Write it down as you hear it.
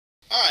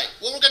All right,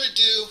 what we're going to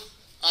do,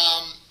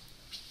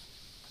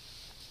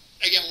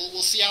 again,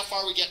 we'll see how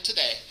far we get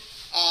today.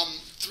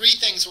 Three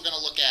things we're going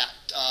to look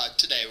at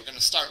today. We're going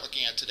to start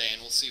looking at today,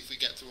 and we'll see if we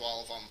get through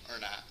all of them or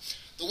not.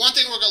 The one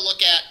thing we're going to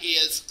look at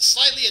is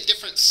slightly a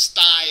different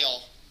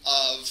style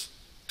of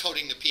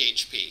coding the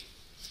PHP.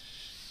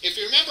 If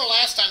you remember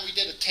last time we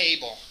did a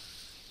table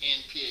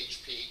in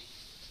PHP,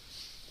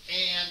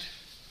 and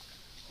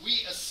we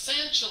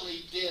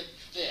essentially did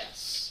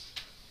this.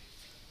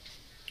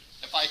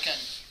 If I can...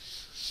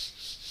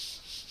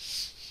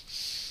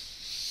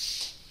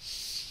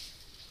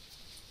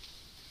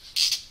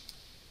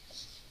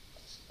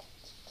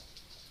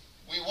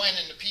 We went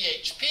into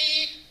PHP.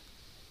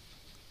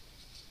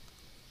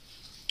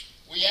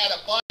 We had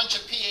a bunch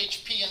of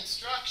PHP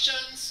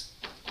instructions,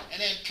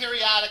 and then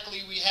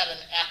periodically we had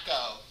an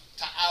echo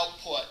to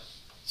output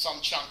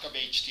some chunk of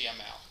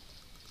HTML.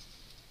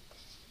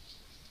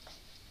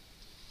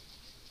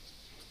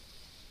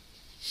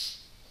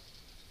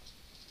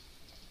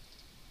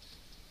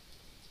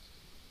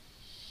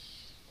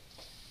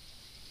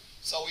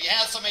 So we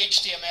had some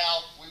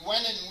HTML, we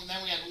went in, and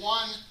then we had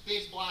one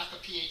big block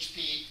of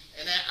PHP,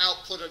 and that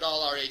outputted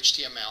all our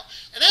HTML.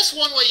 And that's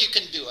one way you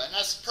can do it, and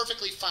that's a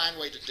perfectly fine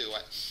way to do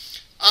it.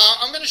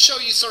 I'm going to show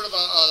you sort of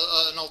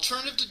an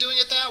alternative to doing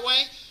it that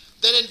way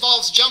that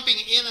involves jumping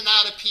in and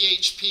out of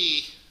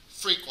PHP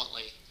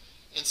frequently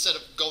instead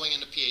of going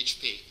into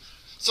PHP.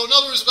 So in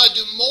other words, we're going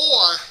to do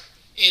more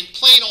in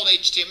plain old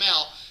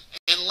HTML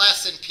and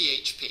less in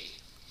PHP.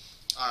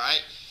 All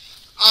right?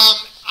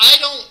 I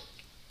don't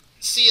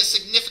see a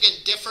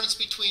significant difference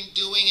between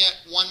doing it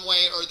one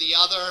way or the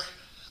other.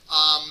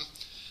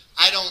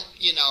 I don't,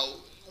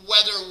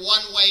 whether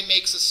one way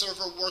makes a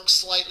server work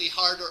slightly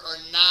harder or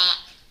not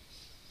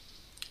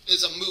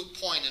is a moot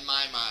point in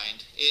my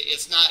mind.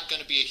 It's not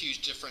going to be a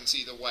huge difference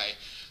either way.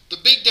 The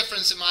big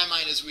difference in my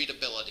mind is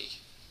readability.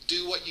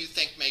 Do what you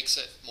think makes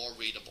it more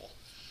readable.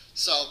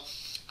 So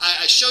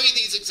I show you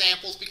these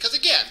examples because,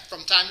 again,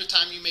 from time to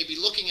time you may be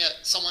looking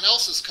at someone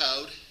else's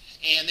code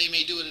and they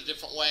may do it a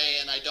different way,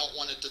 and I don't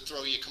want it to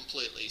throw you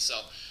completely.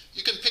 So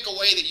you can pick a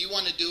way that you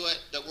want to do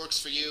it that works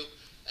for you,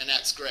 and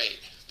that's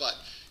great. But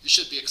you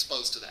should be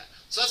exposed to that.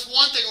 So that's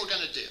one thing we're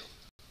going to do,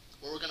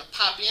 where we're going to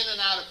pop in and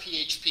out of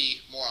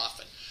PHP more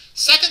often.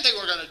 Second thing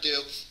we're going to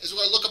do is we're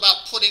going to look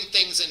about putting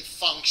things in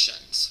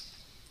functions.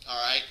 All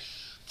right?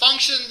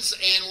 Functions,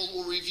 and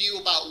we'll review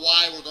about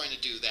why we're going to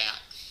do that.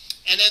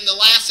 And then the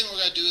last thing we're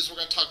going to do is we're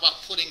going to talk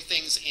about putting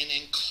things in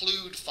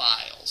include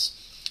files.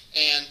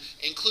 And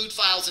include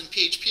files in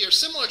PHP are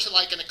similar to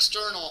like an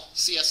external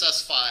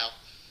CSS file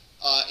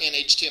in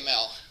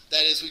HTML.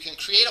 That is, we can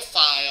create a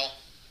file,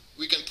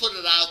 we can put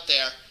it out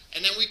there,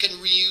 and then we can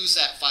reuse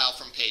that file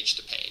from page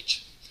to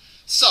page.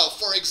 So,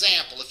 for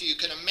example, if you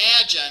can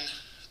imagine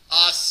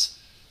us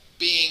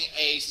being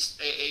a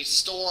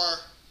store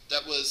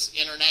that was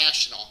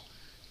international,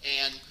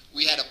 and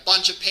we had a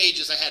bunch of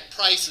pages that had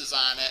prices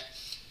on it,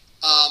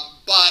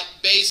 but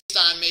based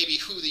on maybe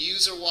who the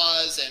user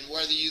was and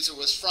where the user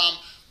was from,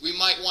 we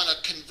might want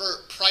to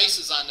convert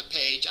prices on the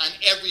page, on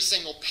every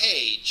single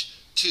page,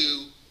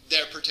 to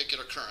their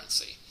particular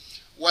currency.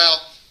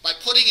 Well, by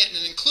putting it in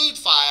an include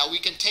file, we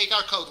can take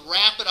our code,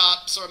 wrap it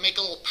up, sort of make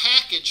a little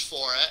package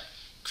for it,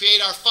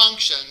 create our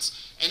functions,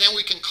 and then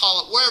we can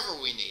call it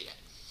wherever we need it.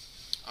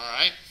 All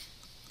right?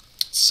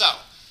 So,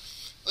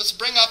 let's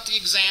bring up the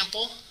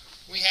example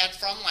we had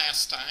from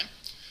last time.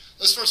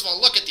 Let's first of all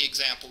look at the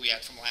example we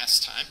had from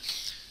last time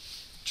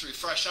to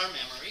refresh our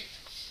memory.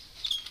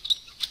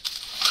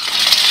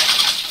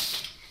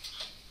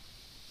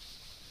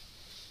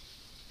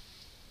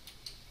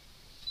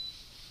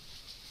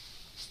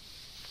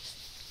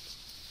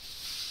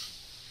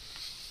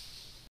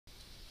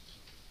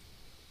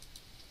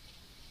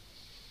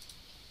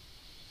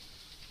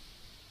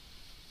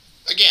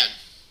 Again,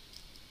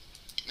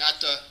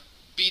 not to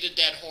beat a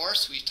dead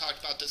horse, we talked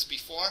about this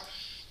before.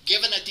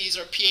 Given that these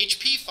are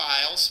PHP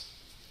files,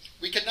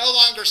 we can no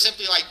longer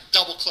simply like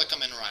double click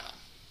them and run them.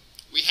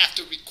 We have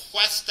to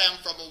request them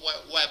from a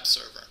web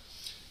server,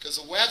 because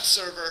a web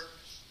server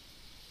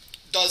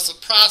does the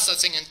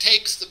processing and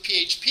takes the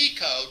PHP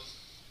code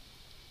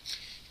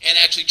and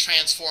actually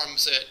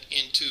transforms it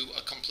into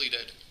a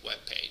completed web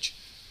page.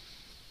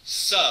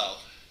 So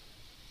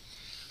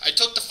I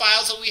took the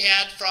files that we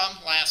had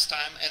from last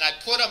time and I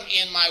put them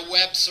in my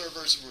web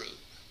server's root,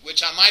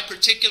 which on my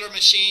particular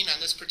machine,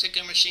 on this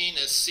particular machine,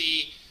 is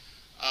C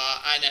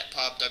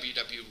inetpub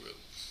ww root.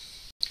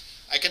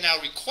 I can now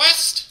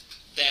request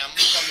them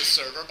from the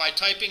server by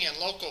typing in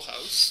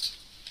localhost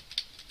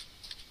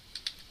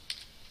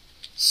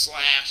 /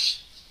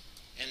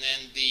 and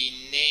then the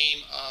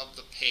name of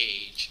the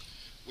page,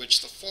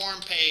 which the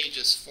form page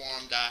is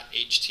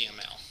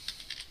form.html.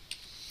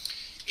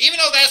 Even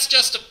though that's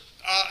just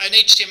an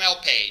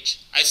HTML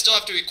page, I still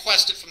have to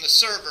request it from the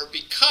server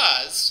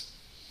because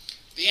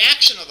the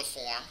action of the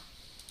form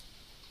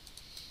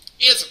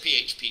is a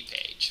PHP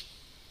page.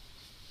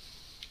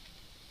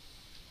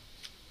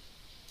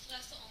 So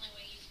that's the only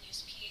way you can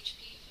use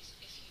PHP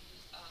if you,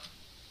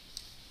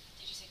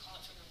 did you say call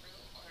it from the root?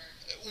 Or?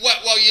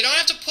 Well, you don't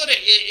have put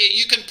it,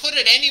 you can put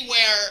it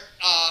anywhere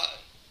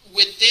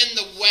within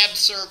the web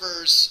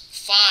server's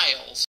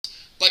files,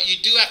 but you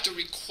do have to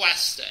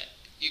request it.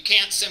 You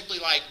can't simply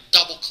like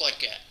double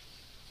click it,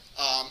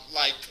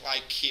 like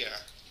here.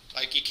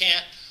 Like you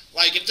can't,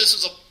 like if this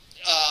was a,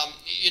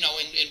 you know,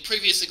 in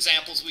previous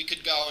examples we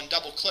could go and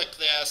double click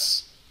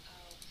this.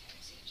 Oh, okay,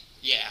 I see what you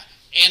mean. Yeah,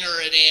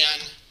 enter it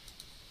in.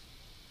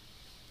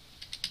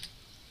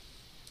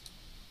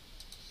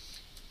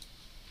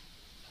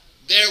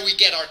 There we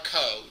get our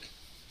code,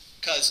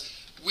 because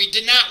we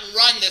did not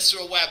run this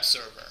through a web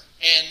server.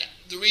 And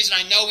the reason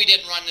I know we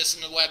didn't run this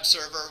in the web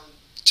server,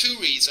 two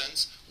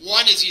reasons.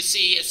 One is, you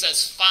see it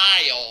says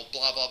file,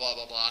 blah, blah, blah,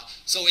 blah, blah.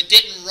 So it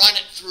didn't run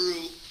it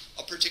through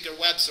a particular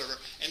web server.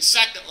 And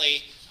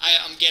secondly,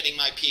 I'm getting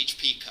my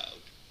PHP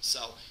code.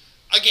 So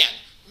again,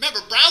 remember,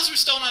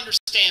 browsers don't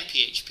understand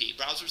PHP.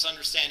 Browsers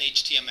understand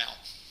HTML.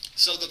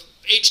 So the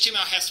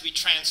HTML has to be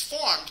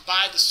transformed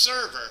by the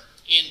server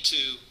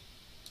into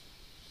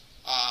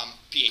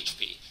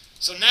PHP.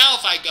 So now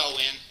if I go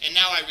in, and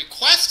now I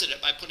requested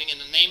it by putting in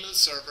the name of the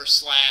server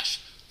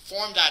 /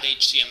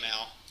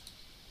 form.html,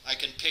 I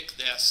can pick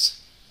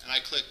this, and I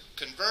click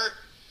convert,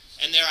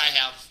 and there I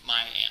have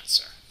my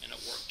answer, and it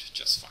worked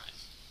just fine.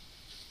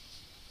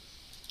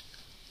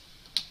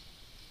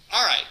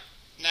 All right,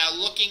 now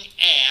looking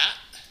at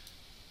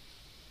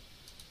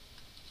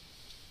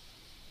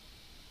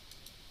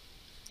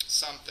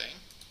something.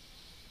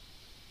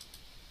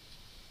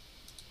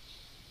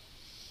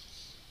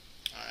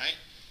 All right.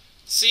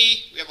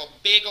 See, we have a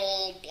big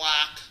old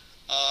block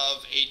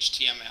of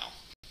HTML.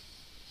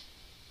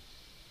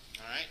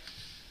 All right.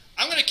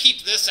 I'm going to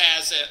keep this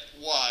as it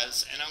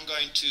was, and I'm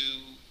going to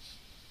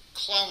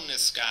clone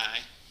this guy.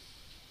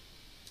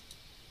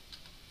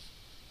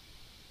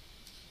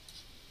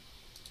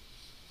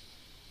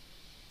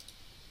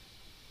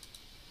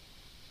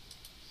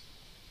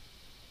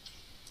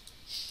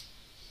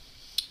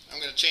 I'm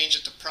going to change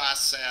it to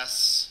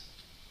process.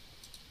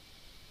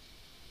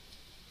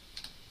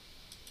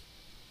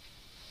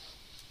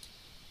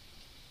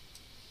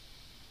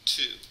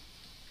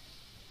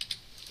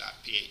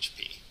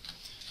 .php.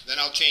 Then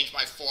I'll change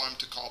my form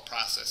to call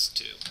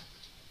process2.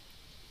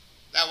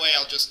 That way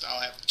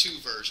I'll have two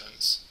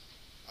versions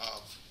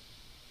of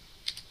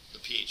the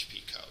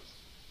PHP code.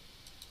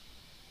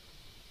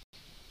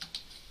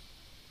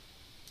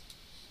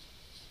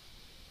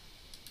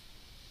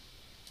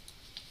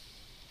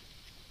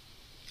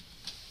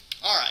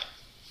 All right.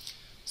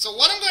 So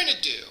what I'm going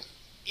to do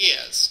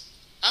is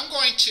I'm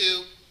going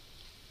to,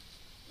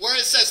 where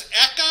it says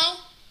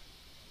echo,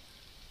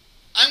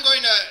 I'm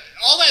going to,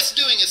 all that's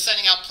doing is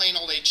sending out plain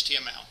old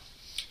HTML.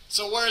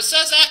 So where it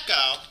says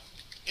echo,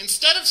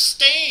 instead of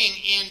staying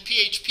in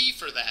PHP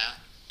for that,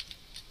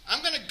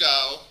 I'm going to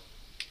go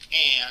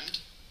and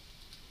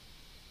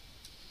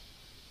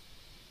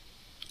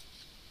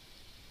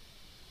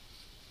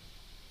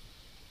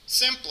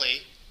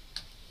simply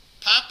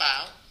pop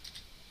out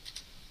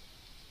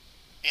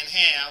and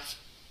have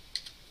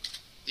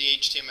the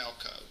HTML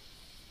code.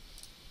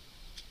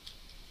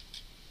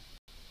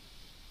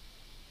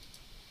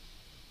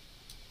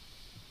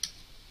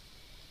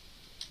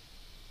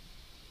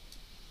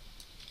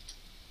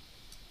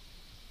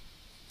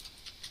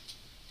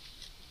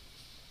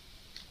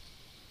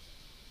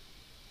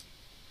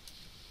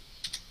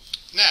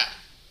 Now,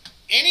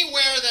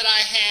 anywhere that I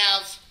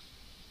have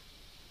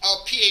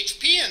a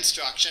PHP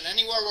instruction,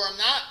 anywhere where I'm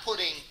not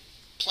putting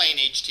plain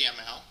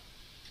HTML,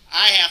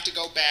 I have to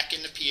go back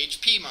into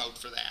PHP mode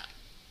for that.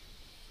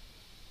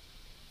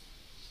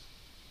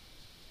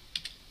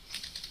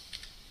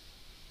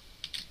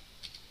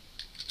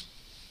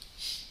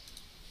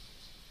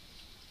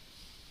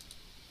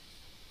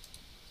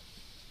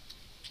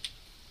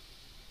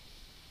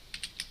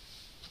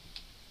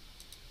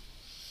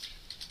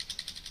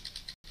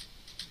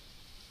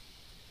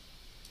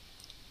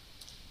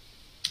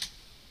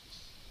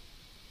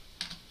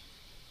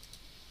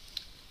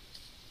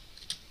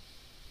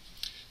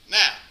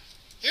 Now,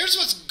 here's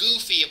what's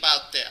goofy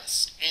about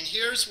this, and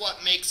here's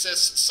what makes this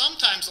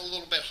sometimes a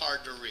little bit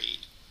hard to read.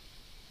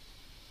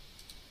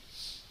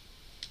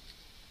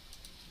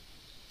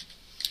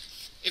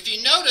 If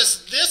you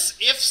notice this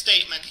if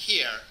statement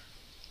here,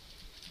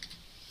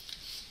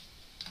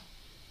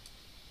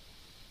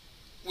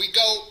 we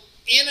go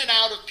in and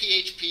out of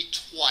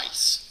PHP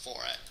twice for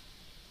it.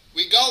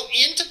 We go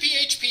into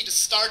PHP to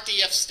start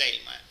the if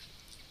statement.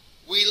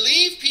 We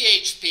leave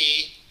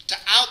PHP to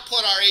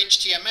output our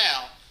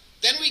HTML.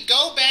 Then we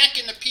go back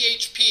into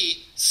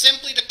PHP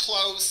simply to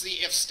close the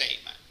if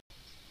statement.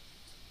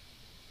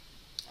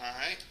 All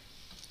right?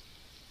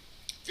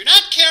 If you're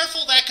not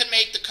careful, that can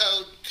make the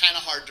code kind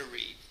of hard to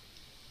read.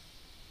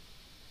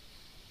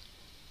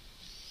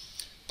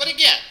 But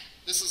again,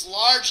 this is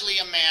largely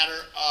a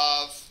matter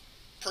of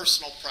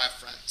personal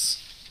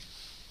preference.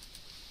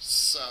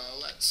 So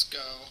let's go.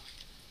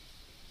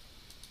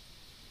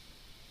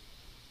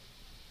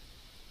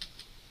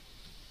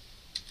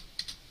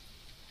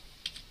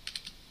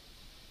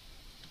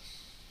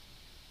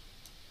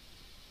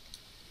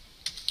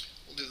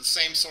 We'll do the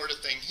same sort of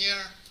thing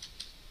here.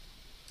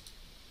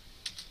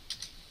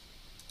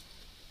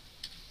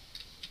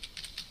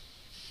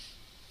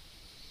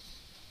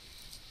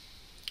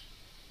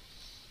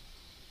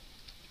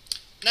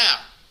 Now,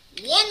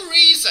 one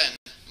reason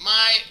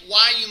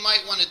why you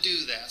might want to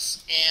do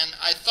this, and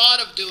I thought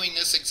of doing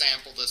this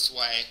example this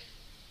way,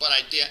 but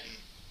I didn't.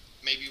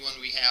 Maybe when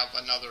we have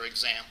another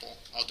example,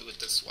 I'll do it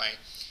this way,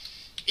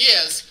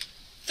 is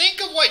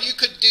think of what you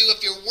could do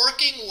if you're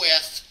working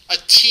with a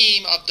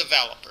team of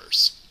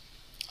developers.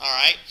 All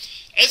right?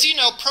 As you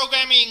know,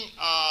 programming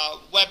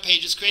web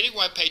pages, creating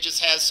web pages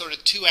has sort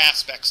of two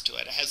aspects to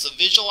it. It has the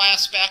visual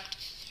aspect,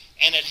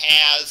 and it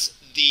has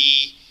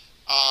the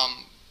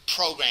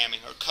programming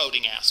or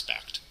coding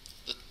aspect,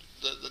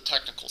 the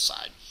technical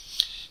side.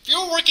 If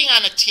you're working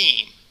on a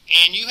team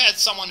and you had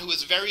someone who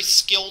was very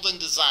skilled in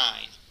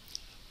design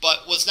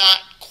but was not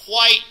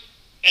quite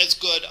as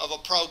good of a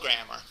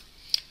programmer,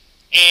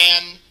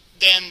 and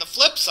then the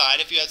flip side,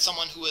 if you had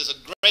someone who was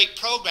a great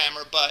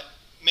programmer but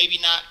maybe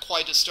not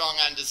quite as strong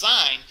on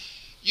design,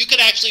 you could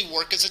actually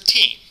work as a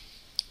team.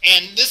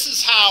 And this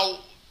is how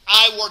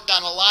I worked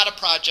on a lot of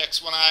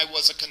projects when I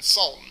was a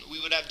consultant. We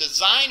would have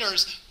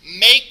designers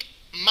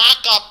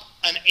mock up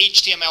an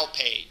HTML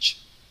page.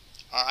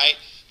 All right?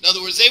 In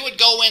other words, they would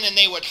go in and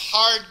they would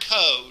hard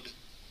code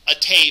a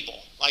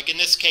table. Like in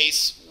this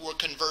case, we're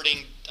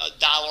converting a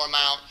dollar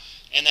amount,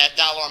 and that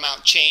dollar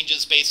amount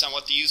changes based on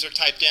what the user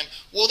typed in.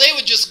 Well, they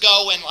would just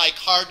go and like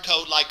hard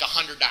code like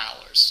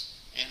 $100,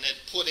 and then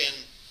put in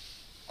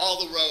all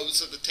the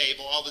rows of the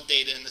table, all the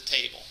data in the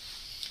table.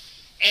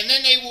 And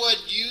then they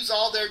would use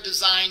all their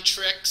design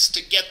tricks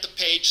to get the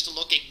page to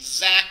look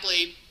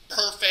exactly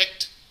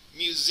perfect,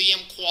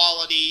 museum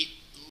quality,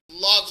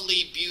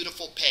 lovely,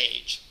 beautiful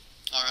page.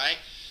 All right?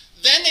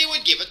 Then they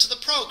would give it to the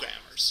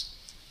programmers.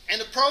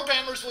 And the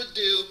programmers would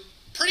do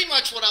pretty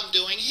much what I'm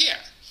doing here.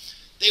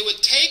 They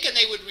would take and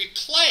they would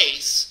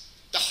replace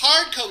the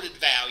hard-coded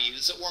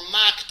values that were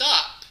mocked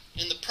up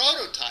in the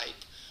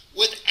prototype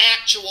with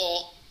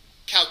actual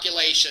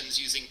calculations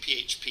using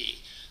PHP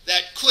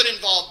that could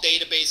involve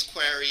database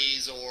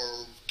queries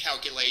or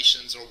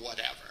calculations or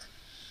whatever.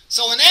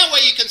 So in that way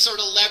you can sort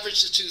of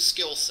leverage the two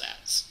skill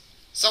sets.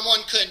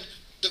 Someone could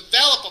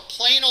develop a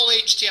plain old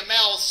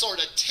HTML sort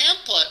of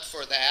template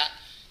for that,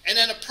 and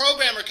then a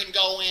programmer can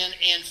go in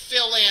and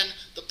fill in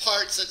the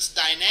parts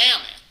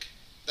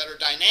that are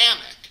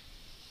dynamic,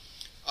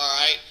 all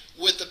right,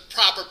 with the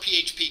proper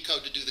PHP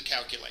code to do the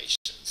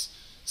calculations.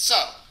 So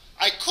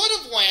I could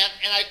have went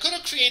and I could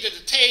have created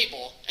a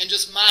table and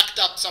just mocked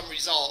up some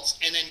results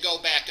and then go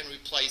back and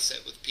replace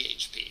it with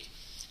PHP.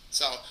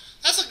 So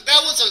that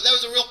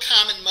was a real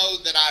common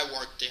mode that I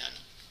worked in.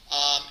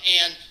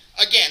 And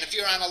again, if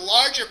you're on a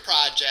larger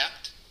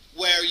project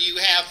where you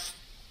have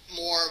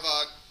more of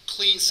a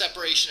clean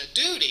separation of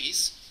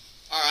duties,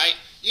 all right,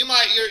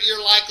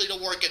 you're likely to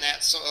work in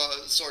that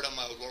sort of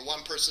mode where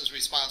one person's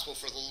responsible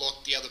for the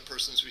look, the other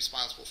person's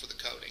responsible for the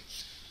coding.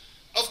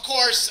 Of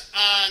course,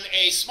 on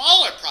a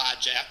smaller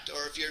project,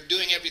 or if you're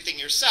doing everything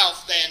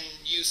yourself, then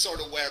you sort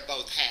of wear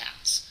both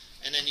hats,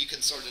 and then you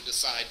can sort of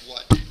decide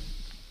what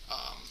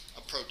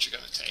approach you're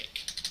going to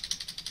take.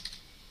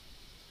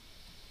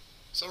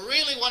 So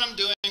really what I'm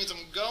doing is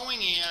I'm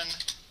going in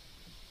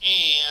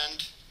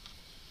and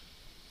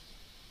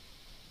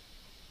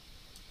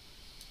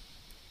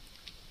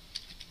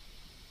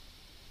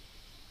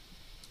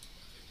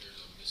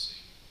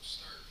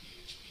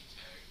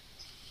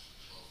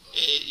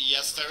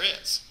yes, there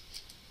is.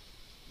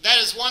 That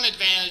is one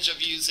advantage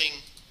of using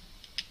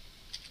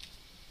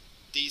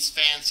these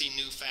fancy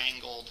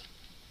newfangled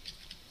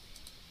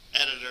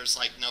editors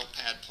like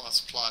Notepad++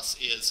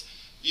 is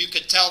you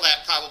could tell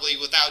that probably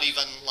without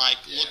even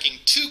looking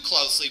too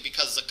closely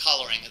because the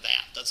coloring of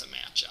that doesn't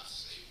match up.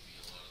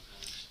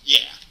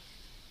 Yeah.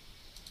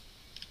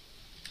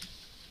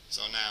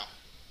 So now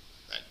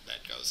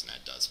that goes and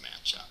that does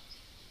match up.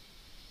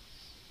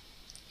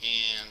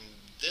 And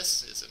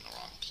this is in the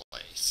wrong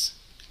place.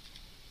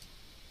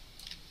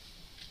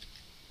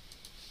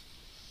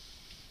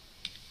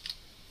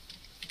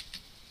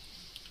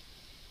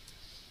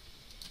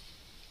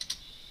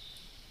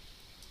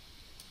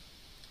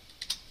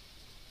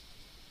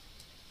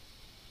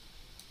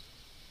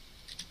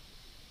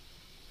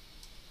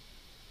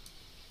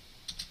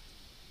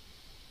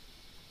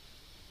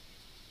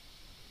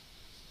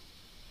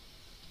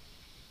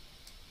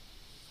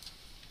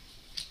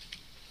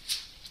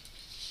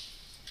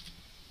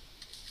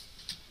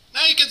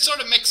 Now you can sort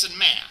of mix and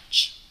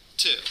match,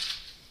 too.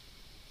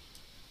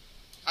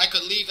 I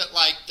could leave it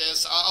like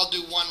this. I'll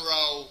do one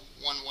row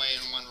one way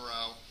and one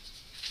row.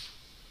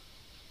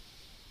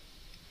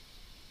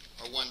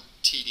 Or one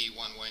TD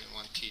one way and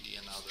one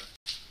TD another.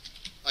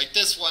 Like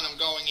this one, I'm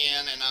going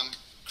in and I'm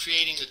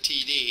creating the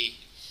TD.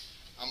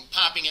 I'm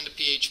popping into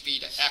PHP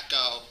to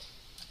echo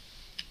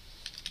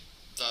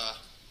the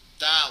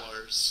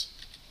dollars.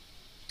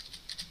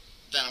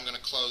 Then I'm going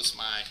to close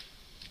my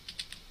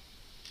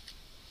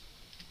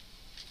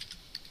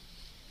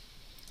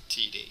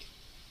TD.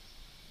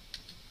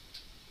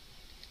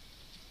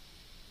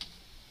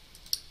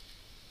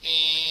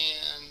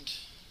 And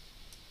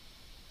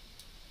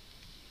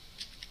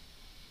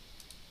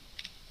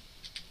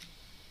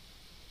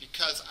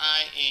because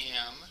I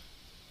am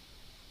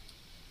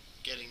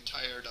getting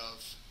tired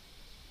of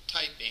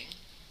typing,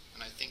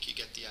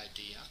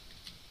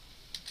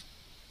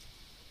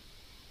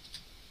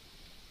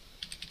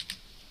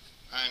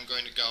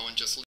 going to go and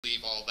just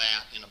leave all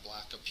that in a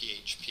block of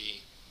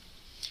PHP.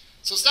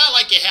 So it's not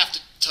like you have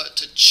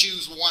to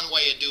choose one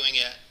way of doing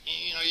it.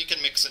 You know, you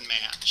can mix and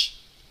match.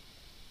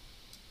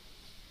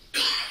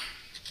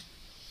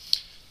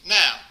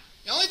 Now,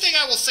 the only thing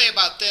I will say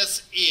about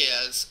this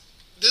is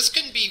this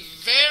can be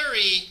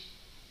very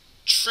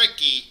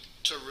tricky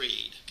to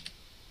read.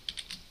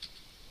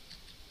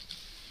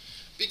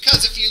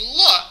 Because if you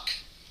look,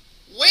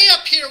 way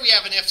up here we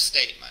have an if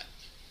statement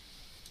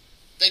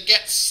that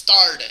gets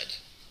started.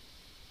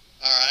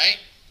 Alright?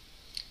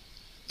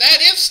 That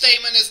if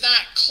statement is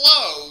not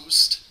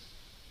closed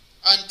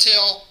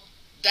until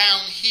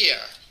down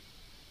here.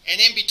 And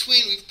in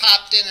between we've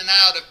popped in and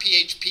out of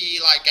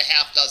PHP like a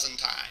half dozen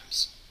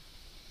times.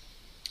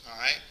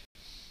 Alright?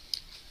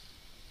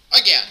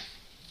 Again,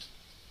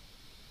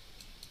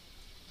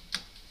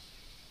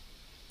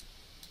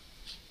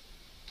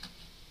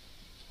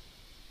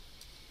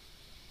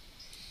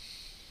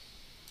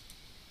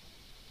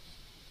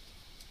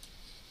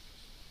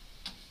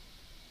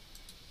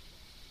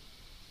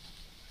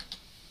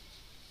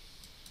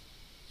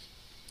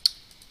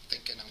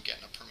 thinking I'm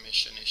getting a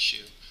permission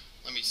issue.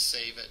 Let me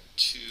save it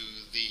to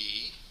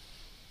the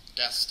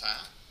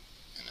desktop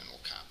and then we'll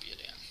copy it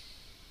in.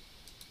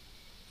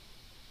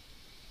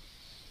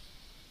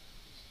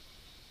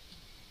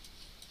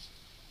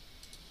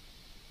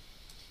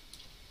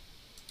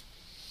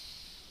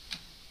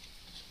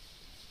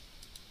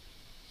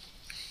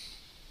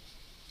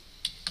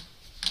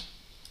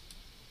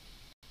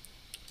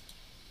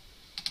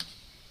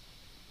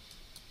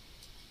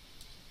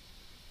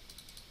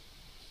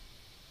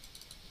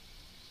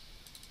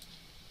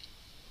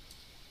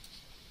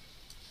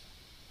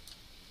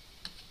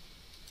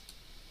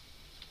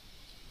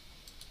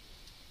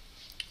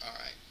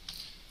 Alright,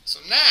 so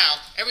now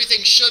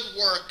everything should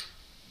work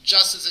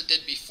just as it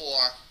did before.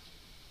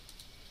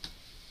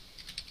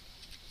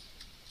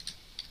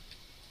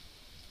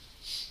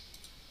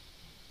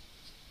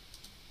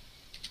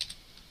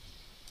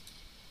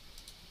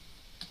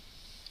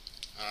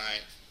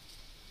 Alright.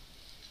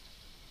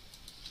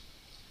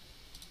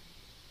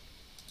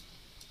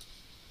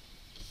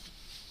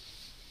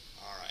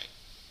 Alright.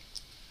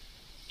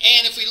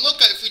 And if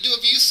we do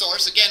a view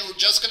source, again, we're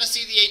just going to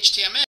see the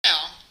HTML.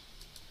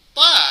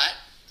 But,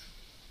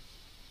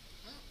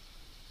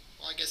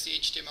 well, I guess the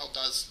HTML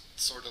does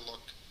sort of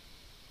look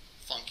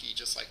funky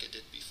just like it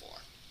did before.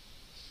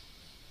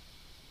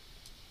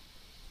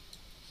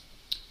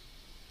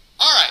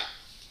 Alright.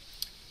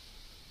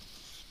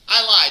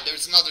 I lied.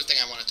 There's another thing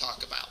I want to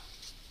talk about.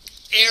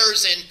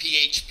 Errors in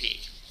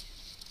PHP.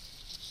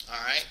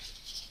 Alright.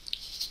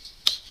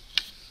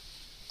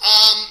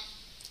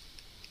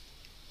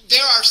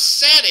 There are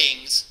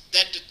settings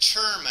that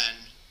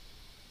determine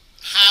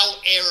how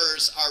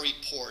errors are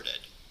reported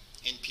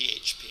in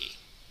PHP.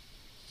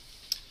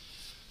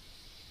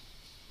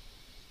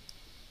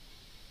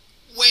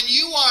 When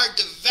you are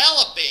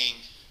developing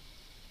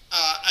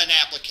an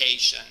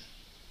application,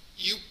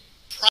 you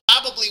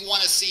probably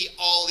want to see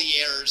all the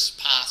errors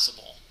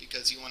possible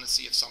because you want to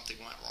see if something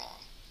went wrong.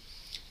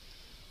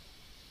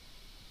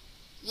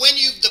 When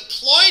you've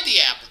deployed the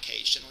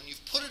application, when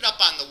you've put it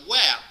up on the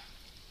web,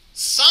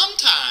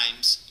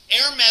 sometimes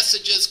error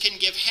messages can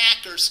give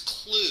hackers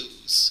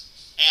clues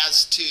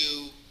as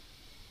to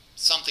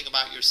something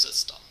about your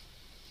system.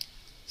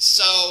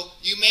 So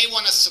you may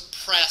want to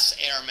suppress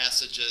error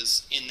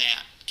messages in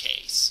that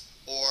case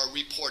or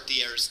report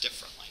the errors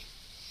differently.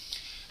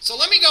 So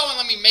let me go and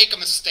let me make a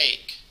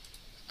mistake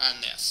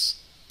on this.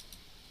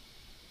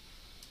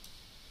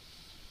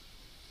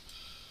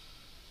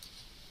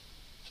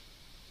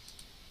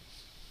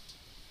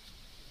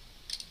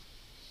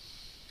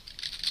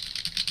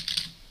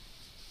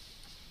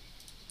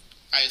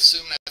 I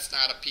assume that's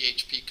not a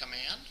PHP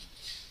command.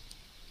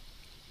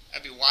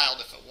 That'd be wild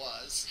if it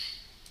was.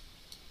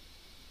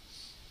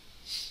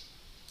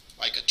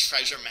 Like a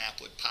treasure map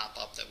would pop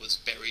up that was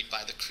buried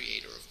by the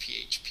creator of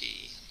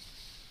PHP.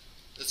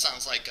 This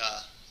sounds like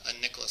a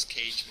Nicolas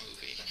Cage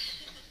movie.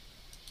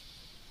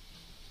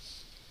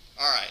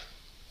 Alright.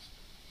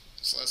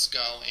 So let's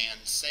go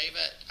and save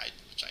it,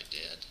 which I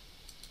did.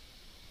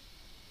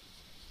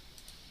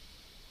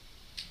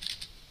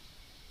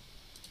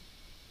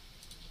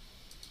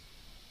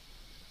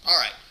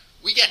 Alright.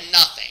 We get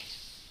nothing.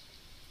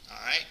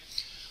 Alright?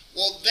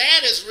 Well,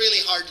 that is really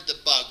hard to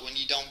debug when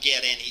you don't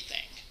get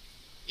anything.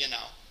 You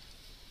know,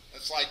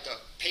 it's like the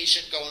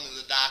patient going to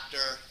the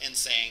doctor and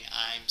saying,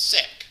 I'm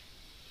sick.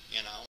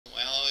 You know,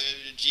 well,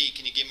 gee,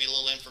 can you give me a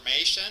little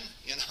information?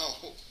 You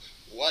know,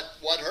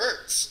 what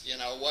hurts? You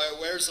know,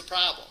 where's the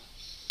problem?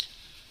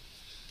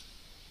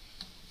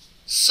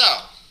 So,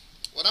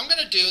 what I'm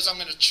going to do is I'm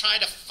going to try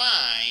to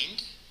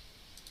find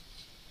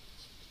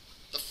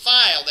the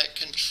file that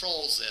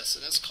controls this,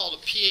 and it's called a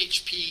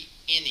PHP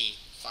ini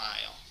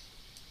file.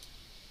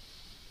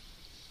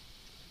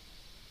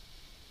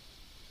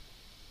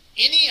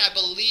 Ini, I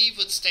believe,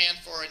 would stand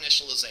for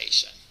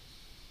initialization.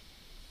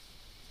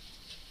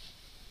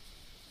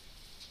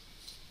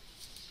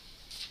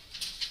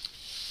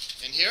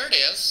 And here it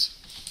is.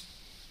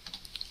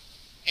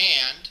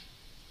 And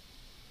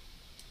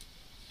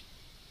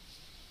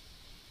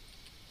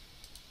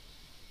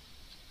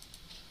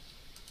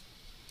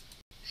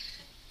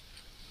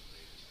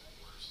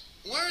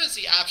has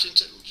the option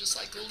to just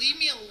like leave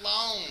me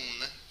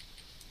alone.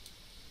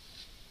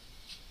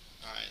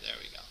 All right, there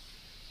we go.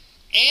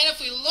 And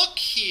if we look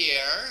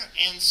here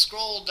and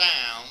scroll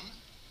down,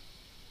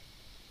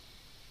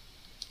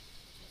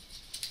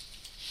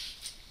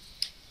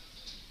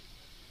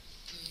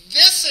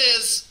 this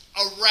is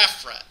a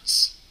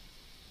reference.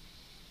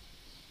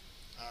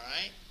 All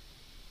right?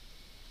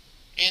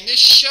 And this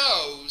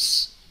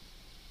shows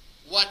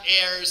what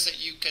errors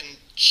that you can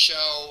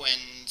show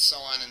and so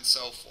on and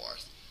so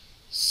forth.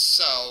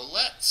 So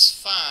let's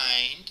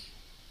find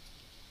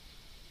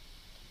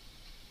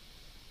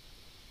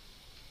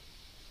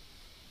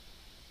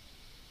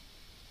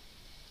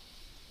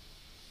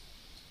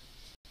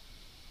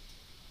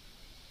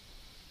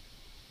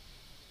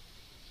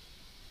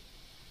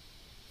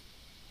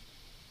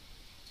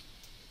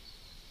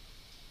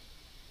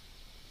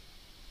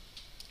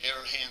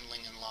error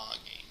handling and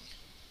logging.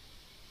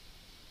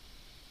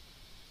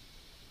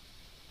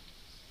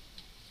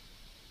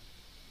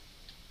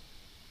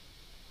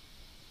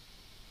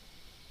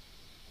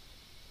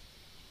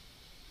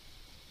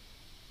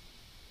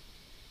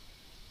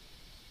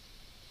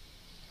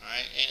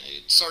 Alright, and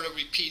it sort of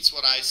repeats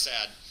what I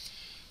said.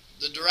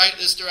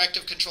 This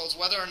directive controls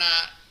whether or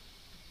not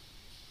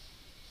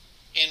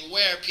and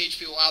where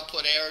PHP will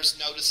output errors,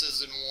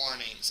 notices, and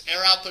warnings.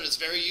 Error output is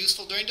very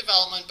useful during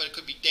development, but it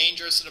could be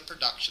dangerous in a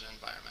production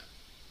environment.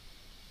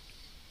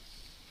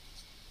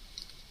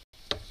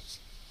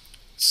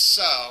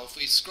 So, if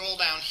we scroll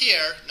down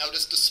here,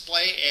 notice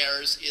display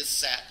errors is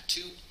set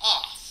to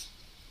off.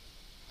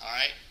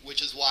 Alright,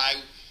 which is why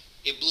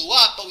it blew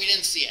up, but we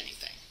didn't see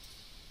anything.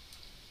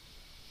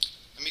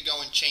 Let me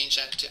go and change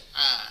that to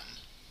on.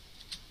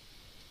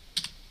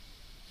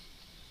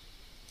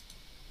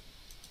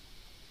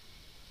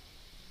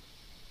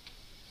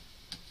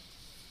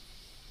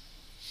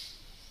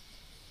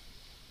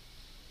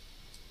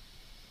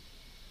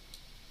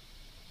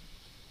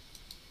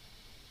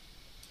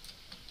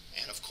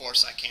 And of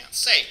course I can't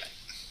save it.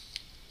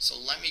 So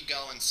let me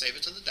go and save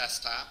it to the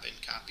desktop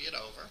and copy it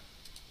over.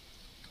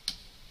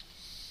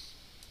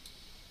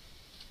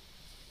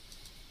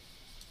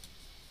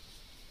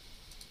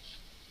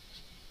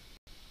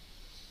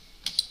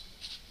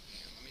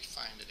 And let me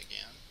find it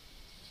again.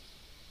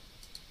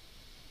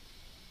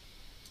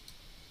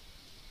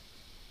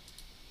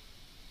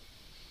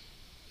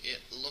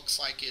 It looks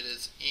like it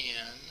is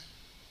in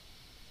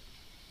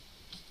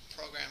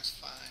programs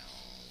files.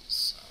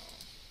 So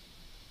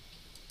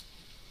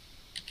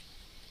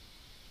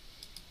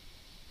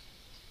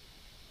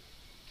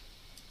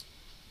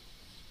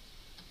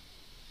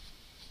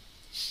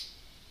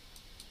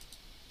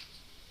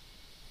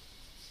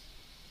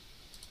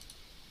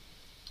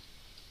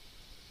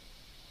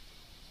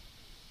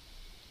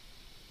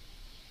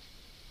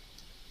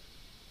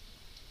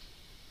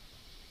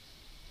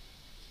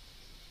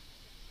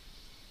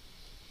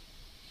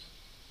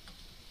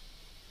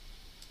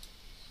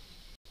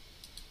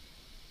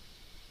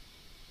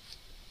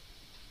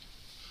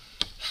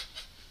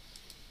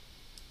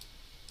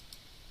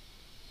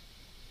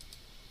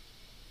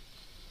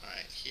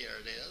here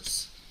it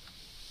is.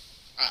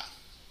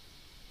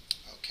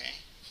 Okay.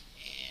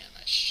 And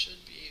I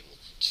should be able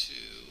to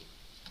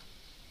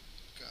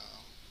go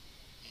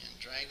and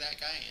drag that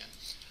guy in.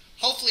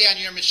 Hopefully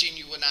on your machine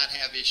you would not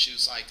have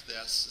issues like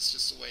this. It's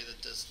just the way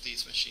that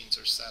these machines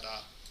are set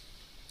up.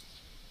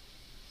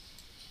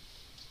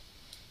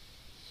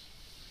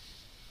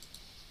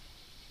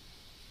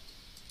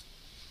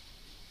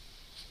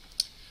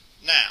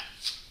 Now,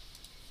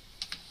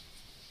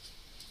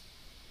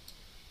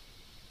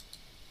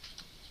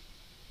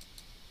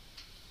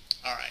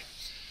 alright,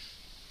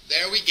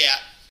 there we get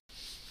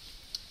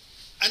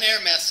an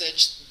error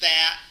message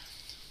that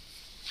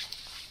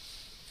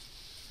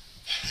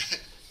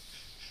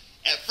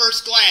at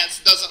first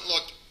glance doesn't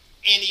look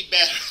any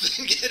better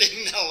than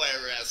getting no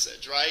error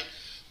message, right?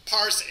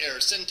 Parse error,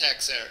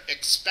 syntax error,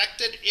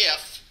 expected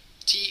if,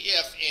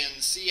 TIF in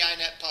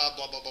CINetPub,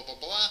 blah, blah, blah, blah,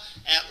 blah,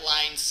 at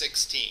line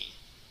 16.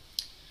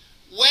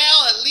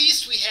 Well, at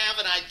least we have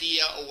an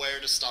idea of where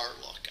to start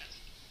looking.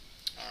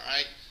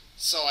 Alright,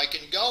 so I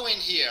can go in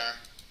here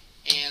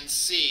and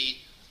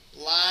see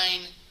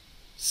line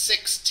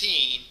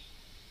 16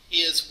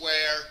 is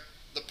where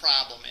the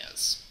problem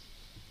is.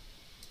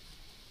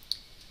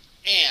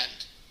 And,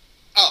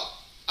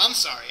 oh, I'm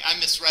sorry, I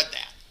misread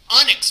that.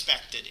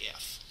 Unexpected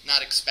if,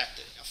 not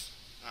expected if.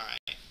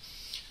 Alright,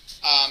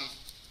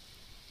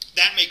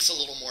 that makes a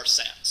little more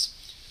sense.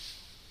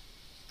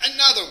 In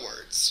other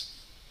words,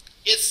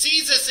 it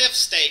sees this if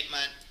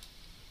statement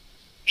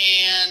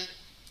and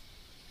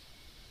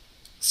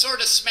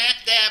sort of smack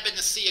dab in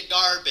the sea of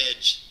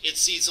garbage, it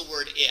sees the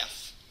word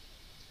if.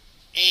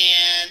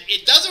 And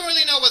it doesn't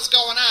really know what's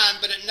going on,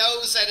 but it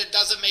knows that it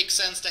doesn't make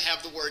sense to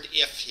have the word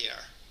if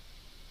here.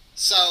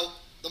 So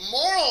the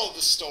moral of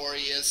the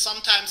story is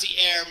sometimes the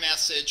error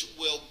message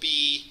will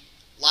be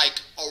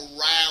like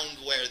around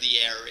where the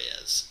error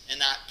is and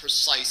not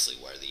precisely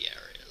where the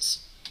error is.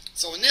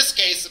 So in this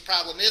case, the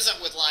problem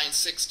isn't with line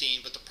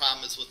 16, but the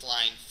problem is with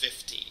line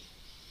 15.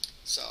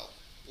 So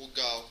we'll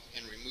go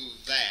and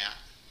remove that,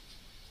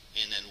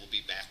 and then we'll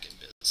be back in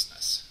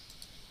business.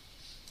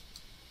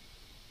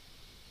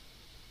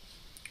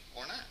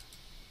 Or not.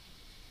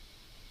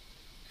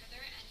 Are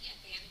there any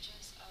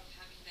advantages of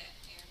having the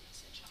error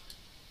message on?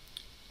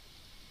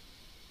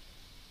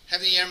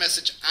 Having the error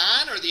message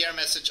on or the error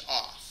message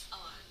off? On.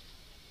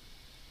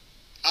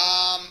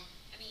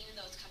 I mean, even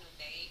though it's kind of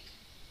vague.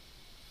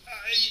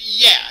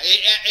 Yeah,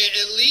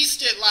 at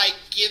least it like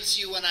gives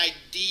you an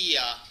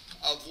idea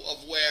of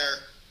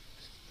where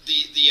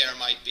the error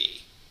might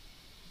be.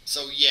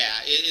 So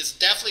yeah, it is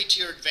definitely to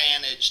your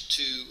advantage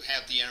to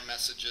have the error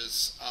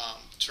messages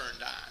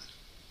turned on.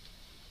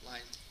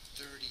 Line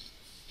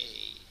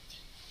 38.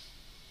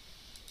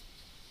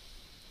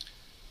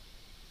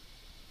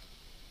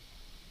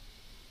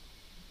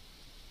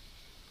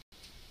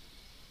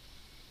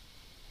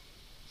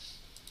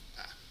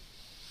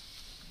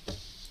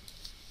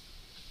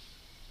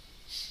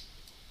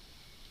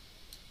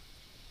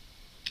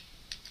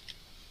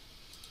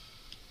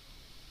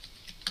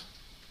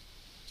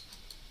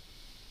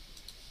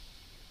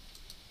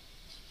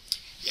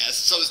 Yes,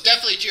 so it's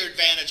definitely to your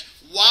advantage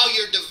while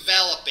you're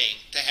developing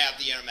to have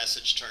the error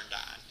message turned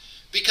on,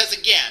 because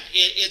again,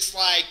 it's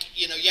like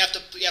you have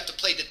to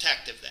play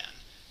detective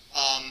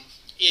then.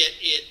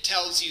 It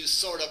tells you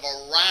sort of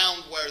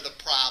around where the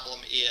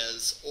problem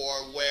is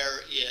or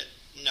where it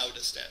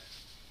noticed it.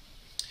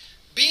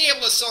 Being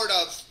able to sort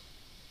of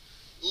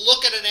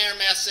look at an error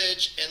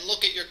message and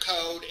look at your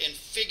code and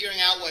figuring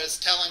out what it's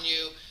telling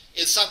you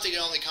is something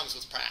that only comes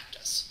with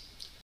practice.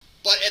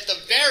 But at the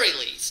very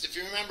least, if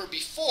you remember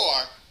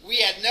before, we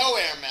had no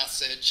error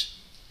message.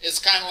 It's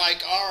kind of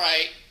like, all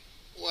right,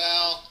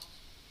 well,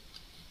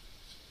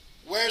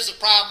 where's the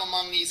problem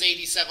among these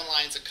 87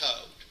 lines of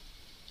code?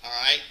 All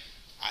right,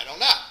 I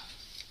don't know.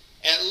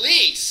 At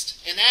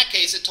least, in that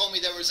case, it told me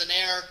there was an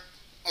error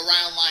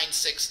around line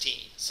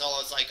 16. So I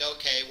was like,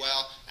 okay,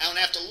 well, I don't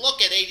have to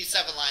look at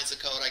 87 lines of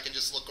code. I can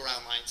just look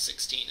around line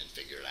 16 and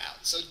figure it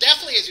out. So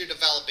definitely as you're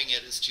developing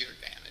it, it's to your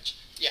advantage.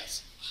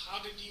 Yes?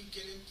 How did you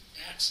get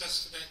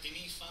access to that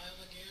INI file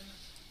again?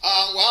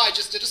 Well, I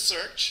just did a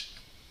search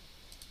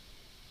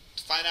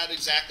to find out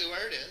exactly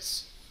where it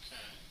is.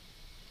 Okay.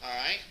 All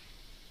right.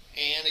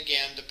 And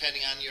again,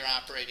 depending on your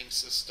operating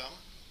system,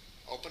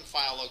 open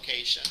file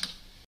location,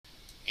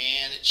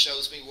 and it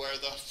shows me where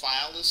the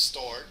file is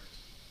stored,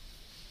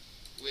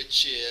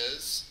 which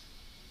is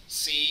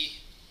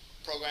C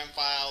program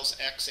files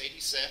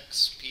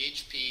x86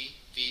 PHP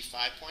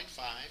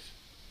v5.5.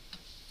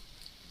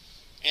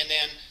 And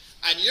then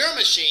on your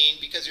machine,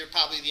 because you're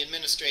probably the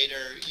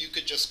administrator, you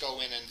could just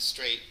go in and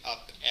straight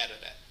up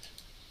edit it.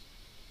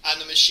 On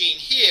the machine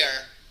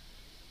here,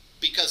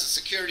 because of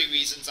security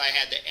reasons, I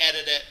had to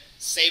edit it,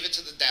 save it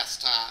to the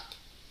desktop,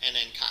 and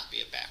then copy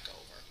it back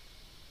over.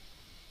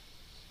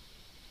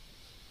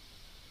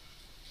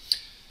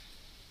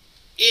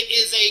 It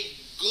is a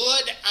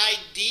good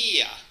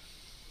idea,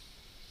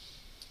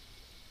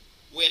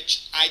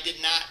 which I did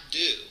not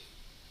do.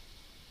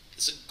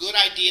 It's a good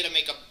idea to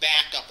make a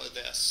backup of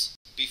this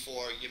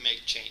before you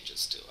make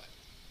changes to it.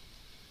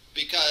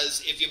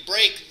 Because if you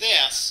break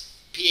this,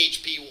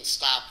 PHP will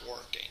stop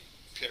working,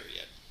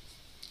 period.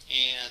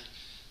 And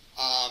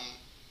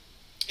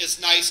it's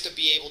nice to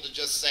be able to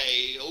just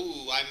say,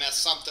 ooh, I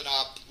messed something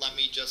up, let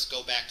me just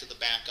go back to the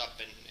backup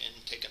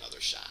and take another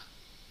shot.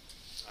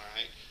 All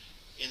right?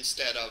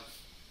 Instead of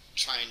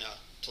trying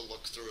to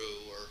look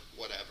through or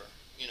whatever.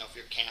 You know, if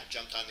your cat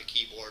jumped on the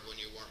keyboard when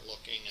you weren't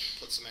looking and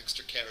put some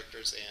extra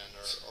characters in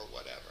or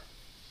whatever.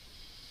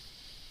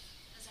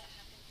 Does that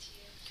happen to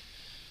you?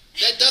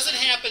 That doesn't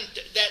happen.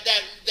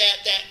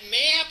 That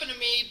may happen to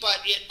me,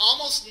 but it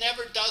almost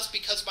never does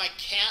because my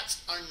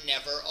cats are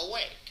never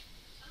awake.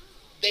 Oh.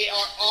 They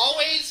are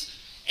always.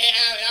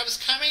 And I was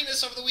commenting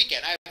this over the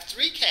weekend. I have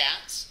 3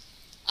 cats.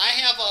 I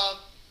have a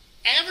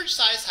average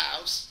size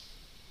house,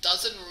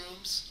 dozen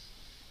rooms,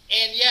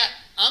 and yet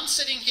I'm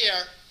sitting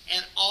here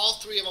and all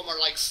 3 of them are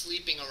like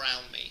sleeping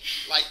around me,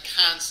 like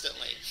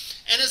constantly.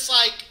 And it's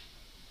like,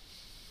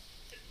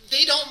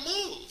 they don't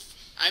move.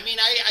 I mean,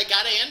 I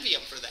gotta envy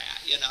them for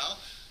that, you know.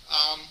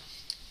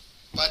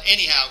 But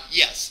anyhow,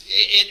 yes,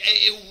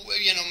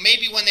 you know,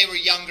 maybe when they were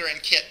younger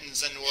and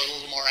kittens and were a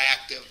little more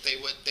active, they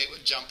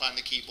would jump on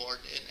the keyboard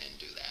and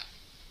do that.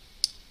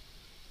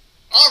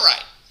 All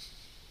right.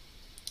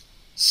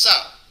 So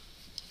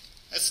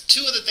that's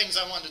 2 of the things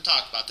I wanted to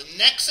talk about. The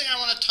next thing I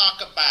want to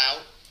talk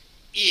about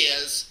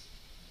is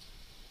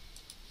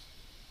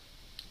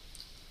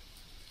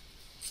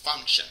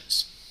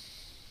functions.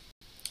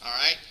 All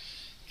right?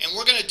 And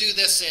we're going to do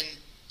this in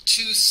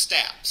 2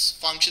 steps.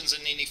 Functions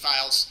and INI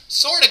files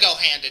sort of go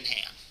hand in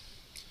hand.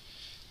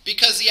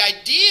 Because the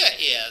idea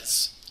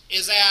is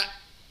that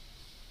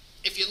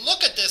if you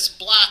look at this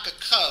block of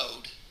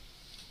code,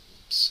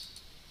 oops,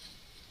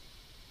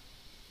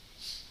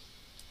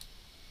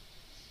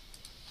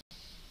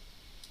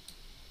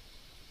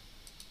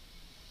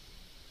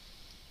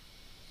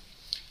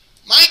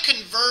 my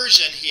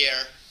conversion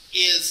here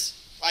is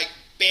like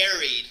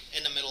buried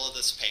in the middle of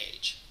this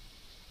page.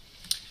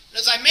 And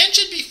as I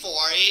mentioned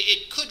before,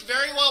 it could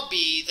very well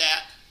be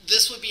that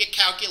this would be a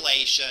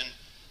calculation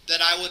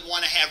that I would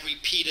want to have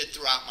repeated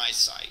throughout my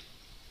site.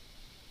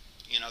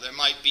 You know, there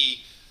might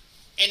be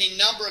any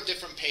number of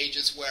different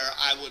pages where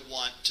I would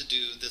want to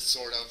do this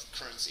sort of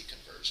currency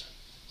conversion.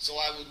 So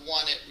I would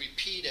want it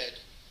repeated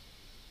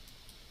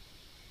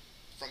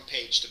from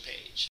page to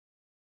page.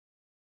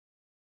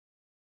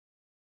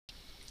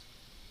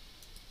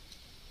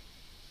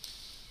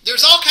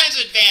 There's all kinds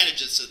of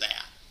advantages to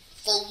that.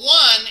 For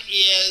one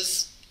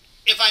is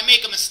if I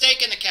make a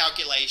mistake in the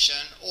calculation,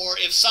 or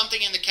if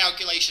something in the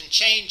calculation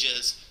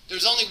changes,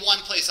 there's only one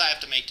place I have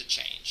to make the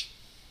change.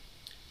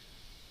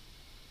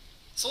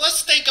 So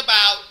let's think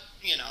about,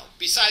 you know,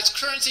 besides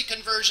currency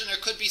conversion, there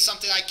could be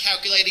something like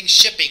calculating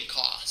shipping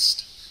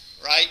cost,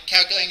 right?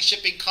 Calculating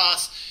shipping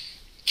cost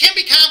can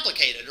be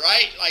complicated,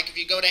 right? Like if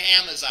you go to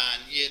Amazon,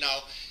 you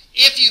know,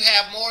 if you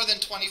have more than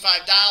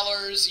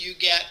 $25, you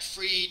get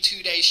free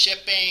 2-day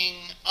shipping.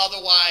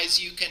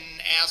 Otherwise, you can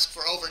ask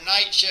for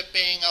overnight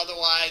shipping.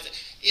 Otherwise,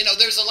 you know,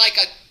 there's like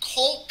a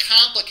whole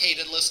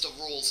complicated list of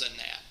rules in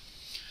that.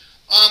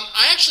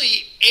 I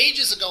actually,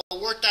 ages ago,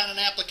 worked on an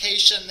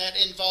application that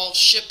involves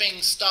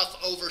shipping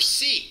stuff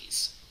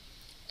overseas.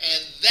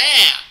 And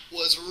that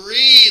was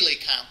really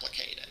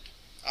complicated,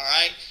 all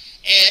right?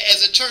 And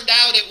as it turned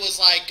out, it was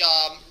like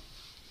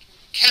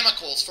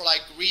chemicals for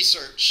like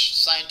research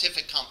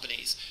scientific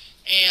companies.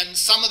 And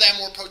some of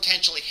them were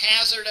potentially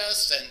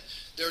hazardous, and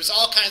there's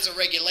all kinds of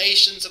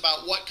regulations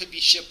about what could be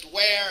shipped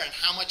where and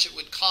how much it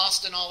would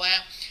cost and all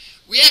that.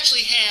 We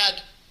actually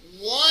had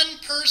one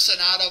person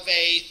out of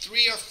a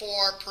 3 or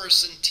 4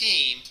 person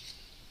team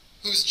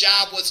whose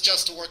job was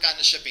just to work on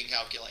the shipping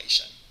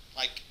calculation.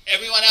 Like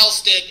everyone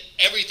else did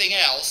everything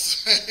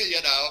else,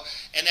 you know,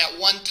 and that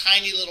one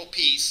tiny little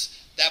piece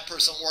that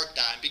person worked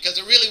on, because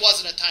it really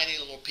wasn't a tiny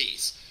little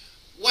piece.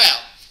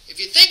 Well, if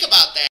you think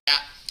about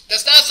that,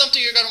 that's not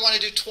something you're going to want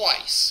to do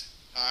twice,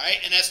 all right?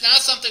 And that's not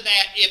something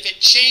that if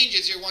it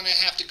changes, you're going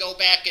to have to go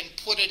back and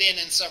put it in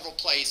several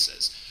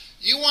places.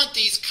 You want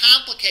these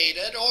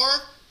complicated or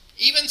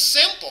even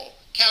simple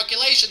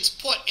calculations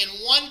put in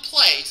one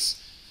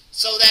place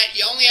so that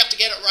you only have to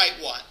get it right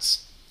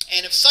once.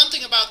 And if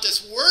something about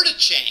this were to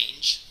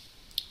change,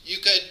 you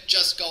could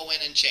just go in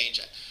and change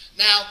it.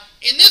 Now,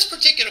 in this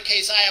particular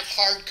case, I have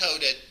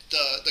hard-coded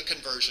the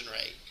conversion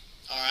rate,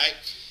 all right?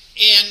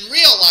 In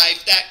real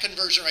life, that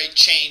conversion rate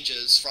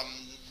changes from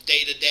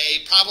day to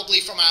day, probably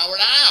from hour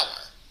to hour,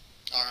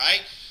 all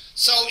right?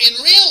 So in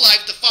real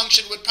life, the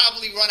function would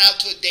probably run out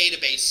to a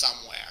database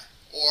somewhere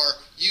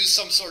or use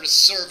some sort of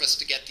service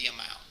to get the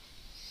amount.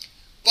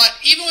 But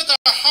even with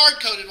our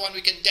hard-coded one,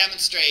 we can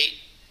demonstrate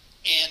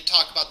and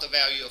talk about the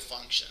value of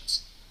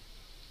functions.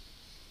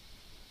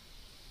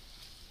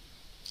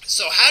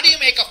 So how do you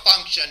make a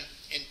function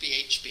in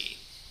PHP?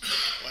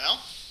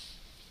 Well,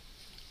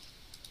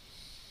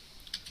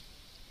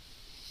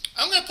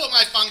 I'm going to put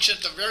my function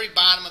at the very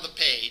bottom of the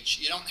page.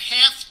 You don't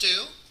have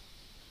to,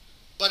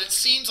 but it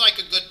seems like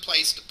a good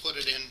place to put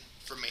it in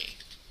for me.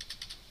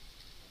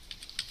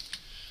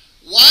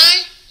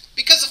 Why?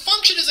 Because a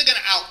function isn't going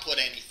to output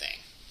anything.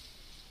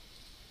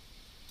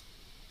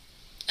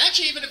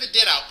 Actually, even if it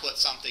did output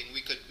something,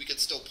 we could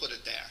still put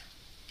it there,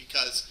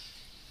 because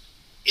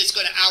it's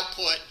going to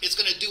output, it's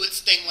going to do its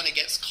thing when it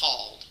gets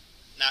called,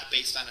 not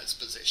based on its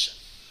position.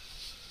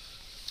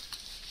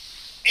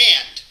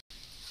 And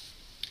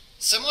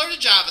similar to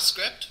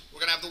JavaScript, we're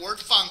going to have the word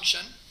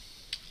function.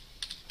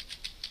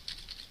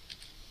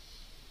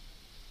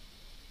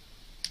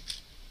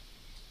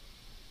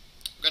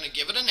 We're going to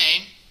give it a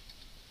name.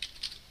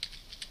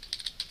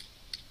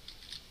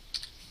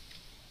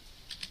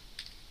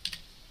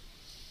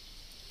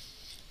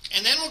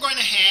 And then we're going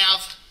to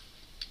have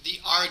the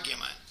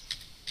argument.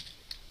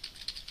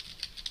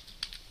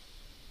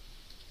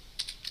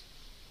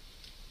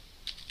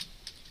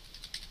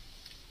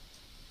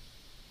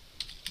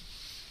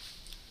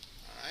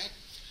 All right.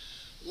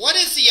 What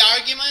is the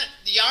argument?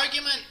 The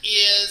argument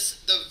is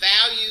the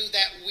value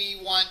that we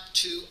want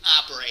to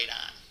operate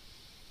on.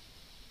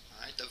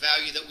 All right, the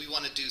value that we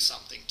want to do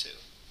something to.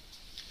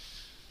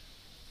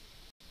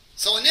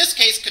 So in this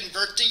case,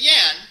 convert to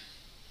yen,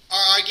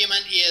 our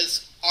argument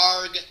is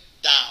arg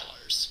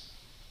dollars.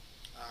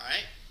 All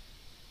right.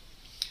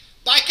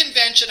 By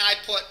convention, I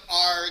put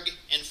arg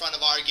in front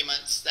of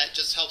arguments. That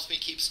just helps me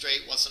keep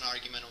straight what's an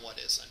argument and what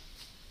isn't.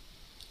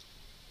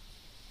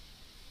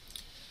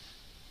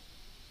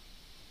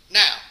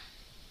 Now,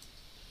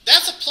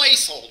 that's a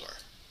placeholder,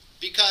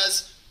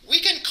 because we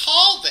can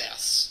call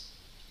this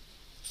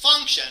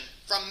function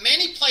from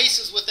many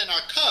places within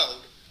our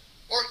code,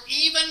 or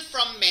even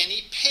from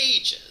many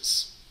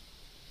pages.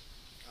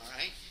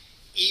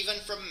 Even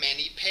from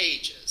many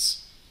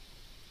pages.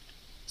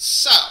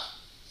 So,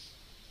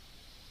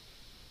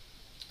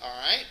 all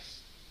right.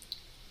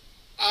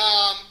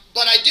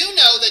 But I do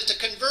know that to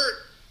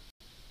convert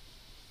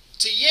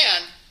to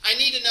yen, I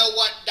need to know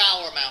what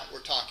dollar amount we're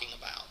talking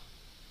about.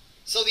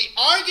 So the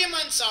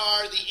arguments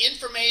are the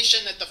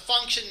information that the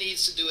function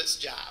needs to do its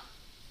job.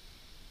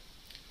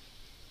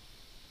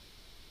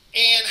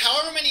 And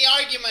however many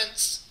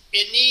arguments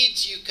it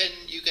needs, you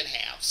can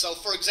have. So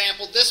for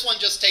example, this one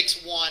just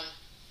takes one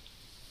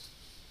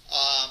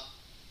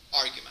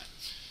argument.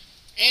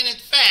 And in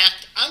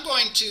fact, I'm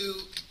going to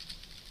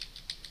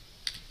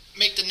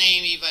make the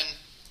name even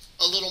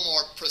a little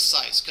more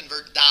precise,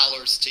 convert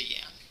dollars to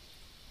yen.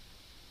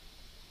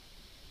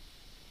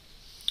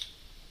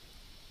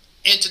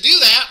 And to do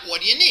that,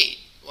 what do you need?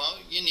 Well,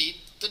 you need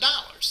the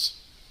dollars,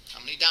 how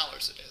many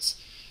dollars it is.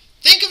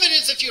 Think of it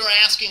as if you were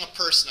asking a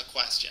person a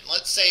question.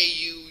 Let's say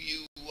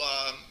you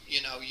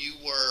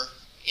were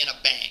in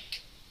a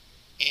bank,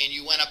 and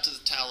you went up to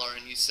the teller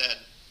and you said,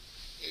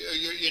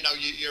 you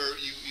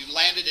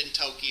landed in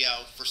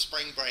Tokyo for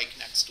spring break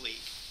next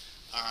week.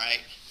 All right,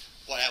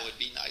 well, that would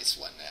be nice,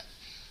 wouldn't it?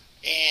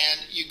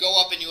 And you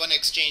go up and you want to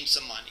exchange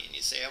some money, and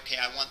you say, okay,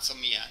 I want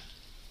some yen.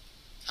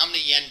 How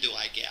many yen do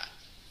I get?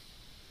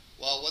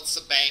 Well, what's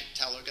the bank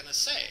teller going to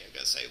say? They're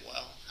going to say,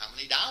 well, how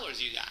many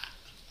dollars you got?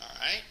 All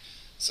right.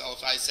 So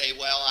if I say,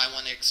 well, I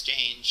want to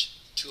exchange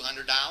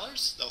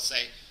 $200, they'll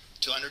say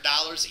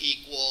 $200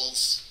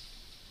 equals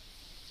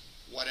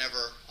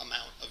whatever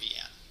amount of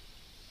yen.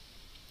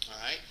 All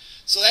right.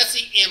 So that's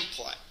the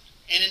input.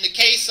 And in the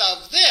case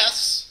of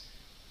this,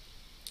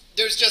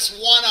 there's just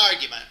one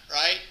argument,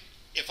 right?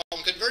 If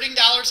I'm converting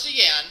dollars to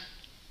yen,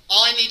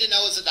 all I need to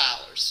know is the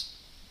dollars.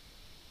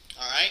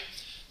 All right.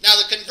 Now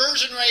the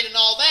conversion rate and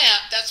all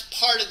that, that's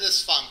part of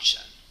this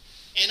function.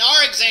 In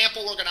our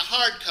example, we're going to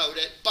hard code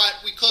it,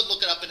 but we could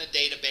look it up in a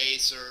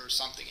database or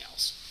something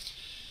else.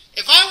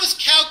 If I was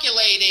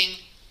calculating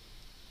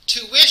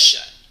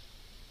tuition,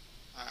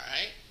 all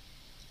right,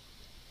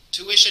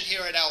 tuition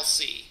here at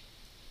LC,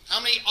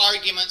 how many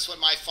arguments would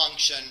my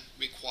function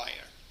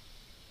require?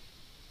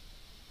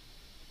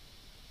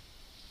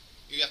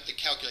 You have to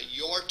calculate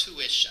your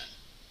tuition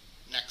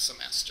next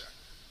semester.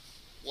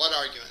 What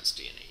arguments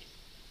do you need?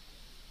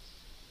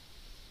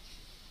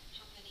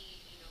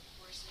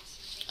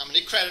 How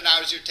many credit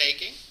hours you're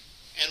taking,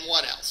 and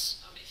what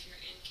else? If you're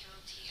in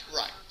county, out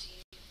right.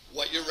 county.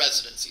 What your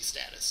residency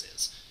status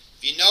is.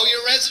 If you know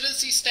your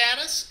residency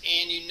status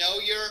and you know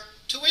your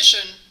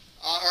tuition,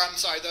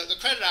 the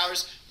credit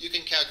hours, you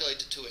can calculate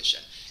the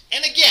tuition.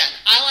 And again,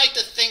 I like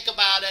to think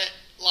about it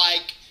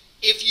like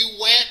if you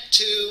went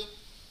to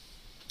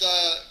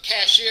the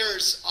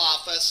cashier's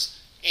office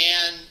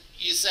and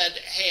you said,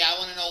 hey, I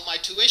want to know what my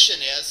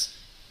tuition is,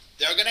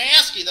 they're going to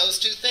ask you those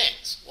two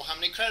things. Well, how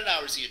many credit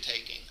hours are you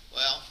taking?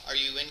 Well, are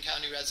you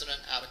in-county resident,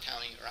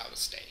 out-of-county, or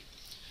out-of-state?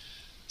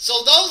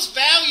 So those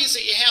values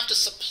that you have to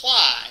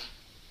supply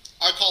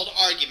are called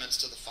arguments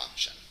to the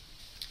function.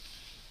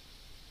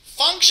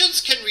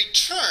 Functions can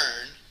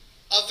return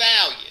a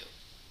value,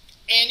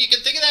 and you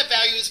can think of that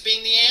value as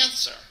being the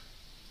answer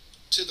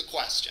to the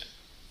question.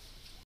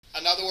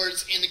 In other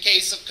words, in the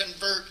case of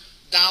convert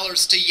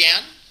dollars to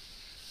yen,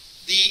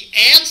 the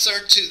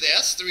answer to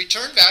this, the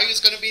return value, is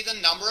going to be the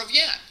number of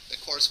yen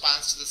that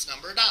corresponds to this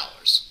number of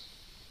dollars.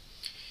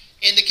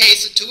 In the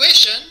case of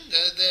tuition,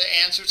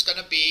 the answer is going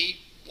to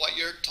be what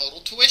your total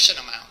tuition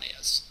amount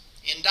is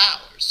in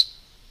dollars.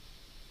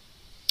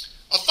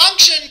 A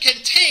function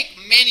can take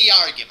many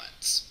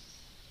arguments.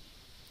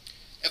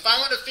 If I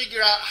want to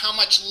figure out how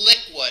much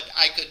liquid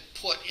I could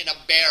put in a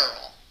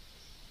barrel,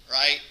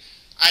 right,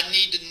 I'd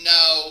need to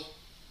know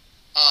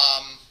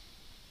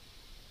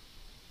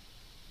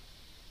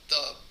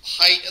the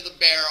height of the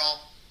barrel,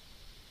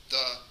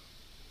 the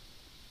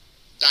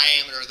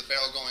diameter of the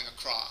barrel going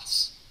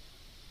across.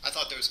 I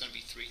thought there was going to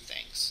be three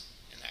things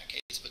in that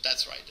case, but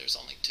that's right, there's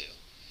only two.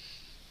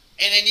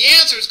 And then the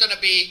answer is going to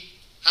be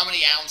how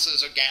many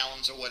ounces or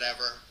gallons or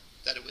whatever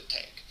that it would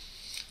take.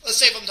 Let's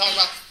say if I'm talking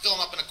about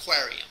filling up an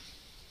aquarium,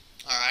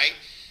 all right?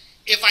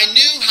 If I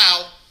knew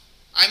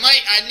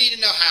I'd need to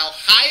know how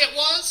high it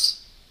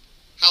was,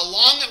 how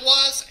long it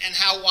was, and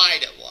how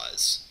wide it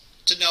was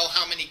to know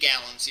how many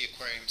gallons the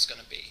aquarium is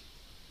going to be.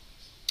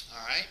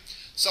 All right?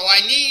 So I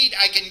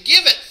can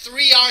give it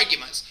three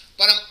arguments,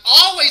 but I'm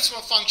always from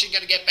a function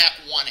going to get back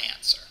one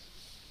answer.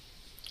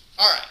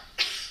 All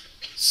right.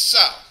 So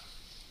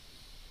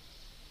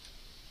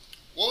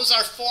what was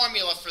our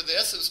formula for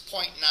this? It was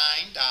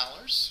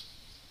 $0.9.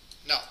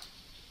 No.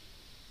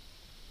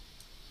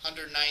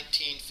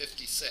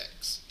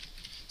 $119.56.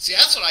 See,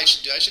 that's what I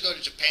should do. I should go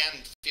to Japan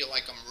and feel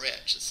like I'm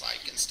rich. It's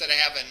like instead of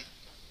having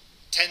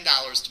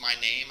 $10 to my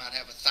name, I'd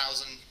have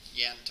 1,000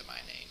 yen to my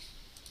name.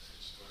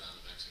 Just go down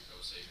to Mexico,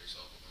 save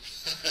yourself a bunch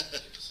of time, and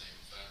get the same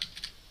effect.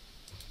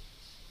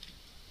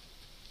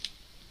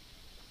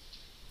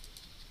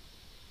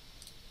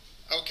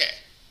 Okay.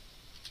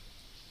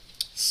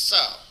 So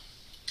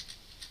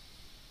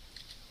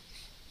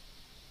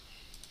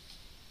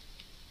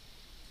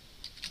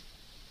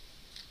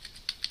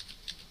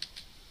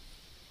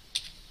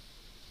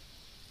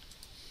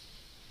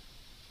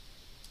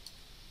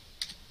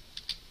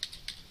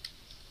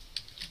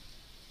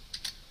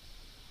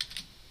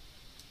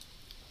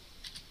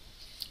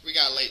we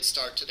got a late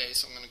start today,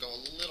 so I'm going to go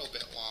a little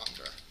bit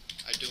longer.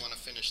 I do want to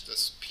finish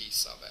this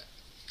piece of it.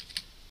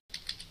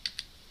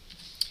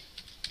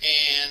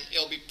 And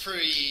it'll be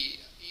pretty,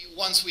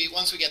 once we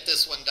get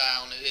this one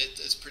down,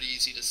 it's pretty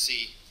easy to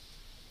see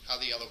how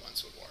the other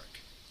ones would work.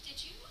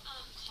 Did you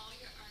call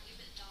your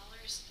argument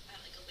dollars at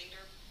like a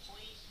later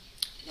point?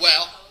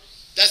 Well,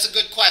 that's a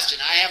good question.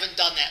 I haven't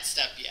done that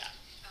step yet.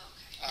 Oh,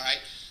 okay. All right.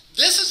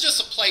 This is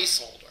just a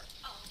placeholder.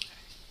 Oh, okay.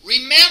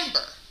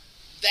 Remember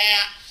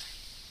that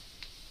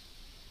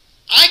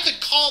I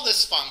could call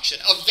this function,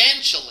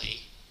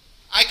 eventually,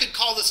 I could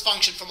call this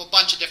function from a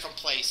bunch of different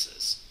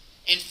places.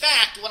 In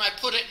fact, when I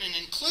put it in an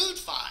include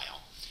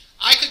file,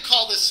 I could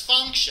call this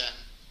function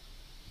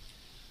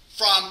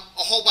from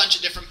a whole bunch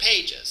of different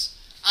pages.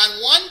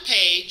 On one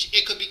page,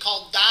 it could be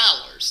called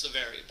dollars, the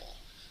variable.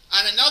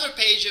 On another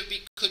page,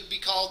 it could be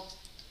called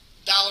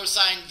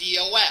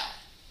 $DOL.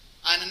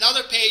 On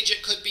another page,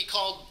 it could be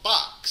called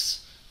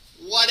bucks.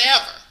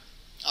 Whatever.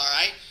 All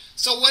right?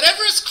 So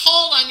whatever is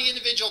called on the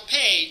individual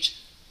page,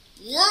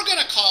 we're going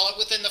to call it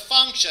within the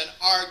function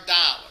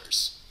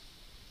arg$.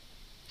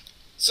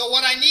 So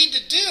what I need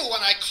to do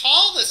when I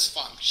call this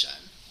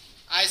function,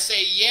 I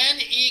say yen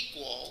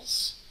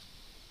equals,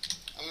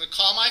 I'm going to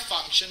call my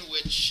function,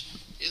 which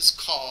is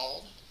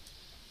called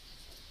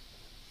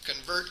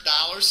convert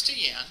dollars to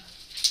yen.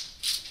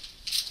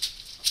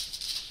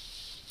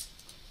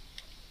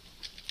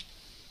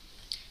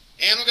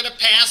 And we're going to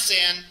pass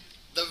in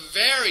the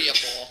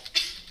variable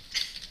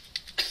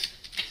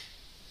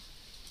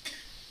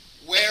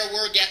where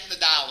we're getting the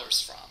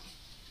dollars from.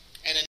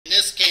 And in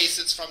this case,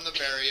 it's from the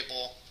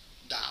variable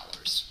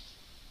dollars.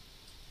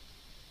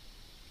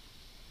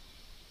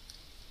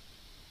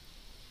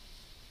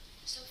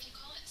 So if you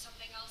call it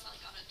something else, like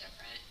on a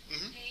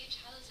different page,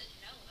 how does it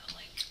know though?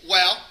 Like,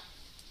 well,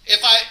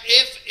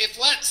 if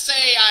let's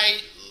say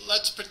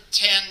let's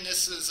pretend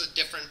this is a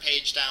different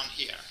page down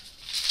here,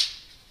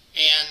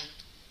 and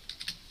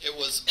it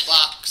was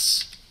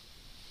bucks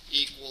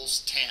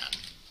equals 10,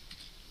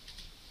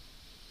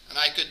 and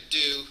I could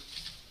do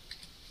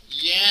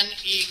yen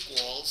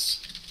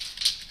equals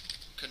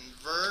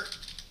convert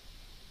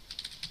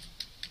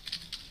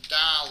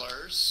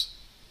dollars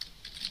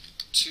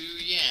to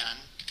yen,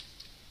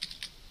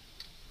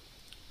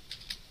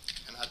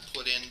 and I'd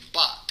put in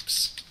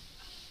bucks.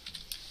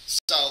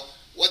 So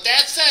what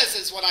that says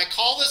is when I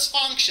call this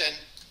function,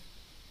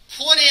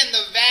 put in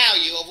the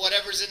value of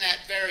whatever's in that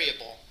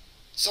variable.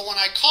 So when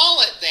I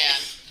call it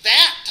then,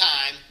 that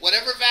time,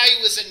 whatever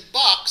value is in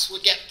bucks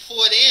would get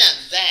put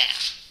in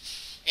that.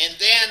 And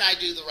then I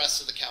do the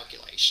rest of the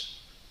calculation.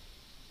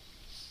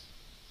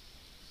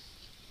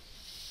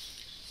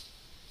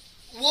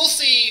 We'll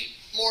see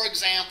more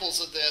examples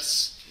of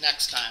this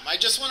next time. I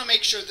just want to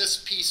make sure this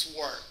piece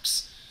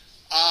works.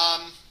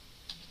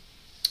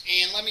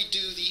 And let me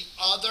do the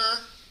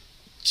other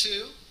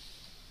two,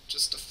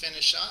 just to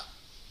finish up.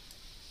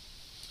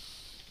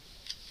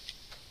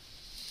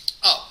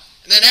 Oh,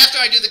 and then after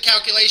I do the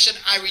calculation,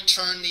 I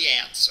return the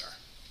answer.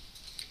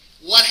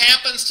 What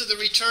happens to the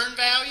return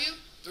value?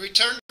 The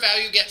return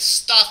value gets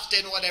stuffed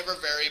in whatever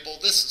variable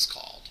this is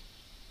called.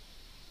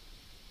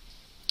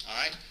 All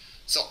right?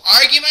 So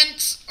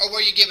arguments are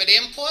where you give it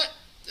input.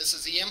 This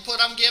is the input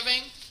I'm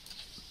giving.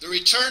 The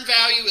return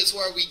value is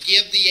where we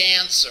give the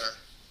answer,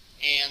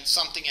 and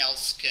something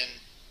else can,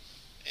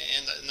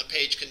 and the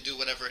page can do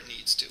whatever it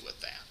needs to with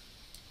that.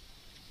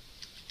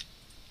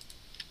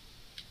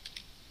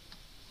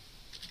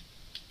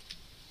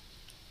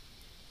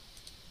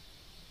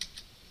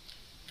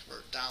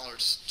 Convert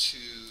dollars to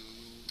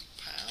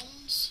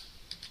pounds.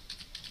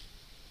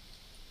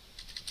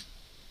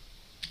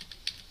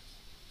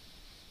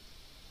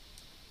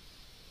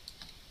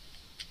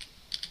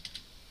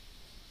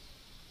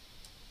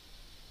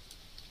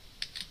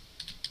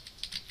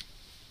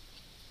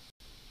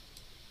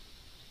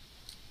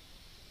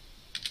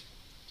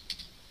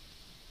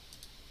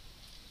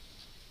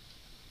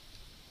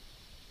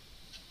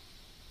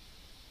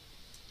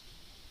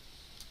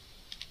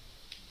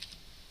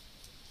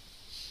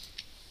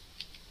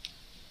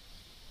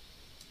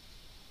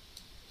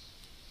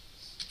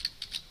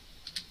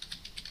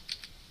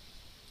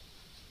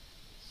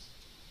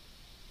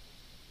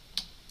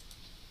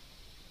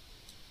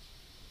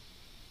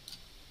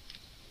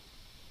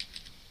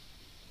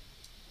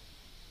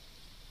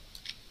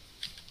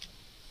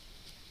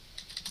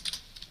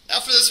 Now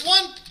for this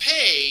one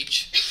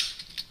page,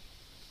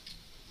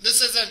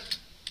 this isn't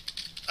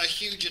a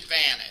huge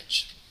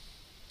advantage.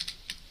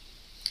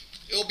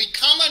 It will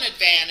become an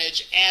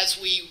advantage as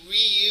we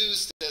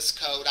reuse this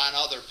code on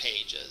other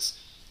pages,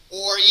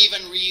 or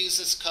even reuse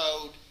this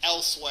code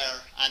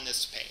elsewhere on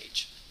this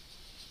page.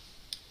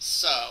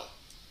 So,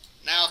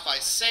 now if I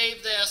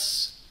save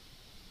this,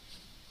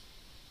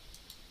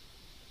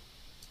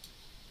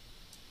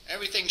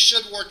 everything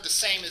should work the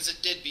same as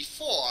it did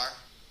before.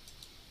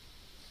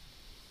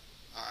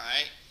 All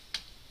right.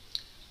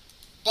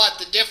 But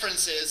the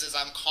difference is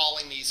I'm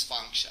calling these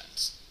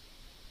functions.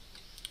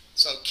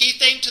 So key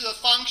thing to the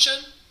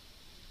function,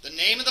 the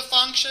name of the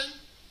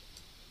function,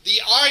 the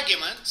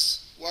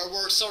arguments, where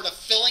we're sort of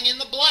filling in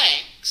the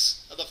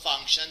blanks of the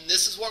function.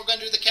 This is what we're going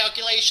to do the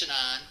calculation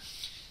on.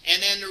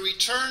 And then the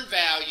return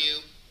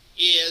value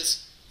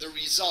is the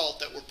result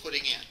that we're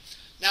putting in.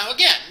 Now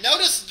again,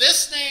 notice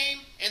this name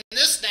and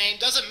this name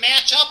doesn't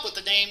match up with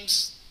the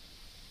names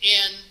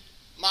in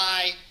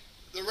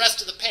the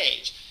rest of the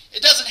page.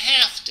 It doesn't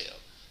have to.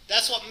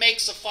 That's what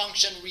makes the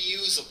function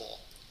reusable.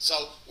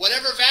 So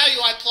whatever value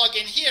I plug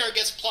in here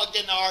gets plugged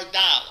into our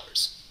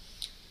dollars.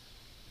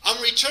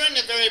 On returning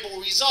the variable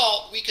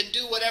result, we can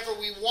do whatever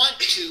we want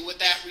to with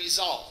that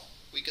result.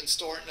 We can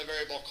store it in a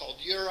variable called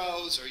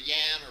euros or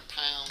yen or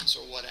pounds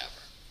or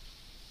whatever.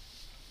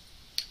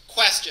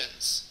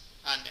 Questions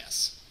on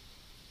this?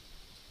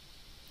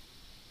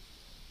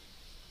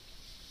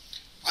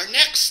 Our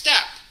next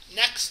step,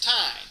 next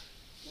time,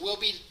 will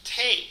be to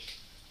take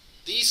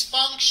these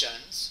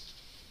functions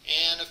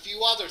and a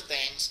few other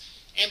things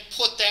and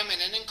put them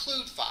in an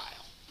include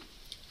file.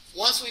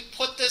 Once we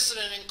put this in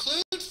an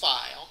include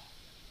file,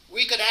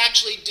 we could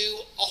actually do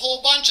a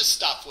whole bunch of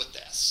stuff with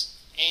this.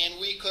 And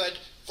we could,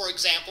 for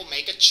example,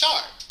 make a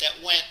chart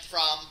that went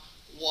from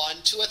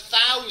 $1 to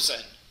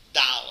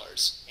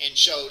 $1,000 and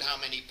showed how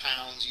many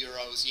pounds,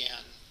 euros,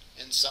 yen,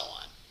 and so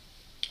on.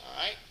 All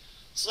right?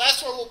 So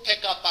that's where we'll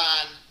pick up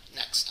on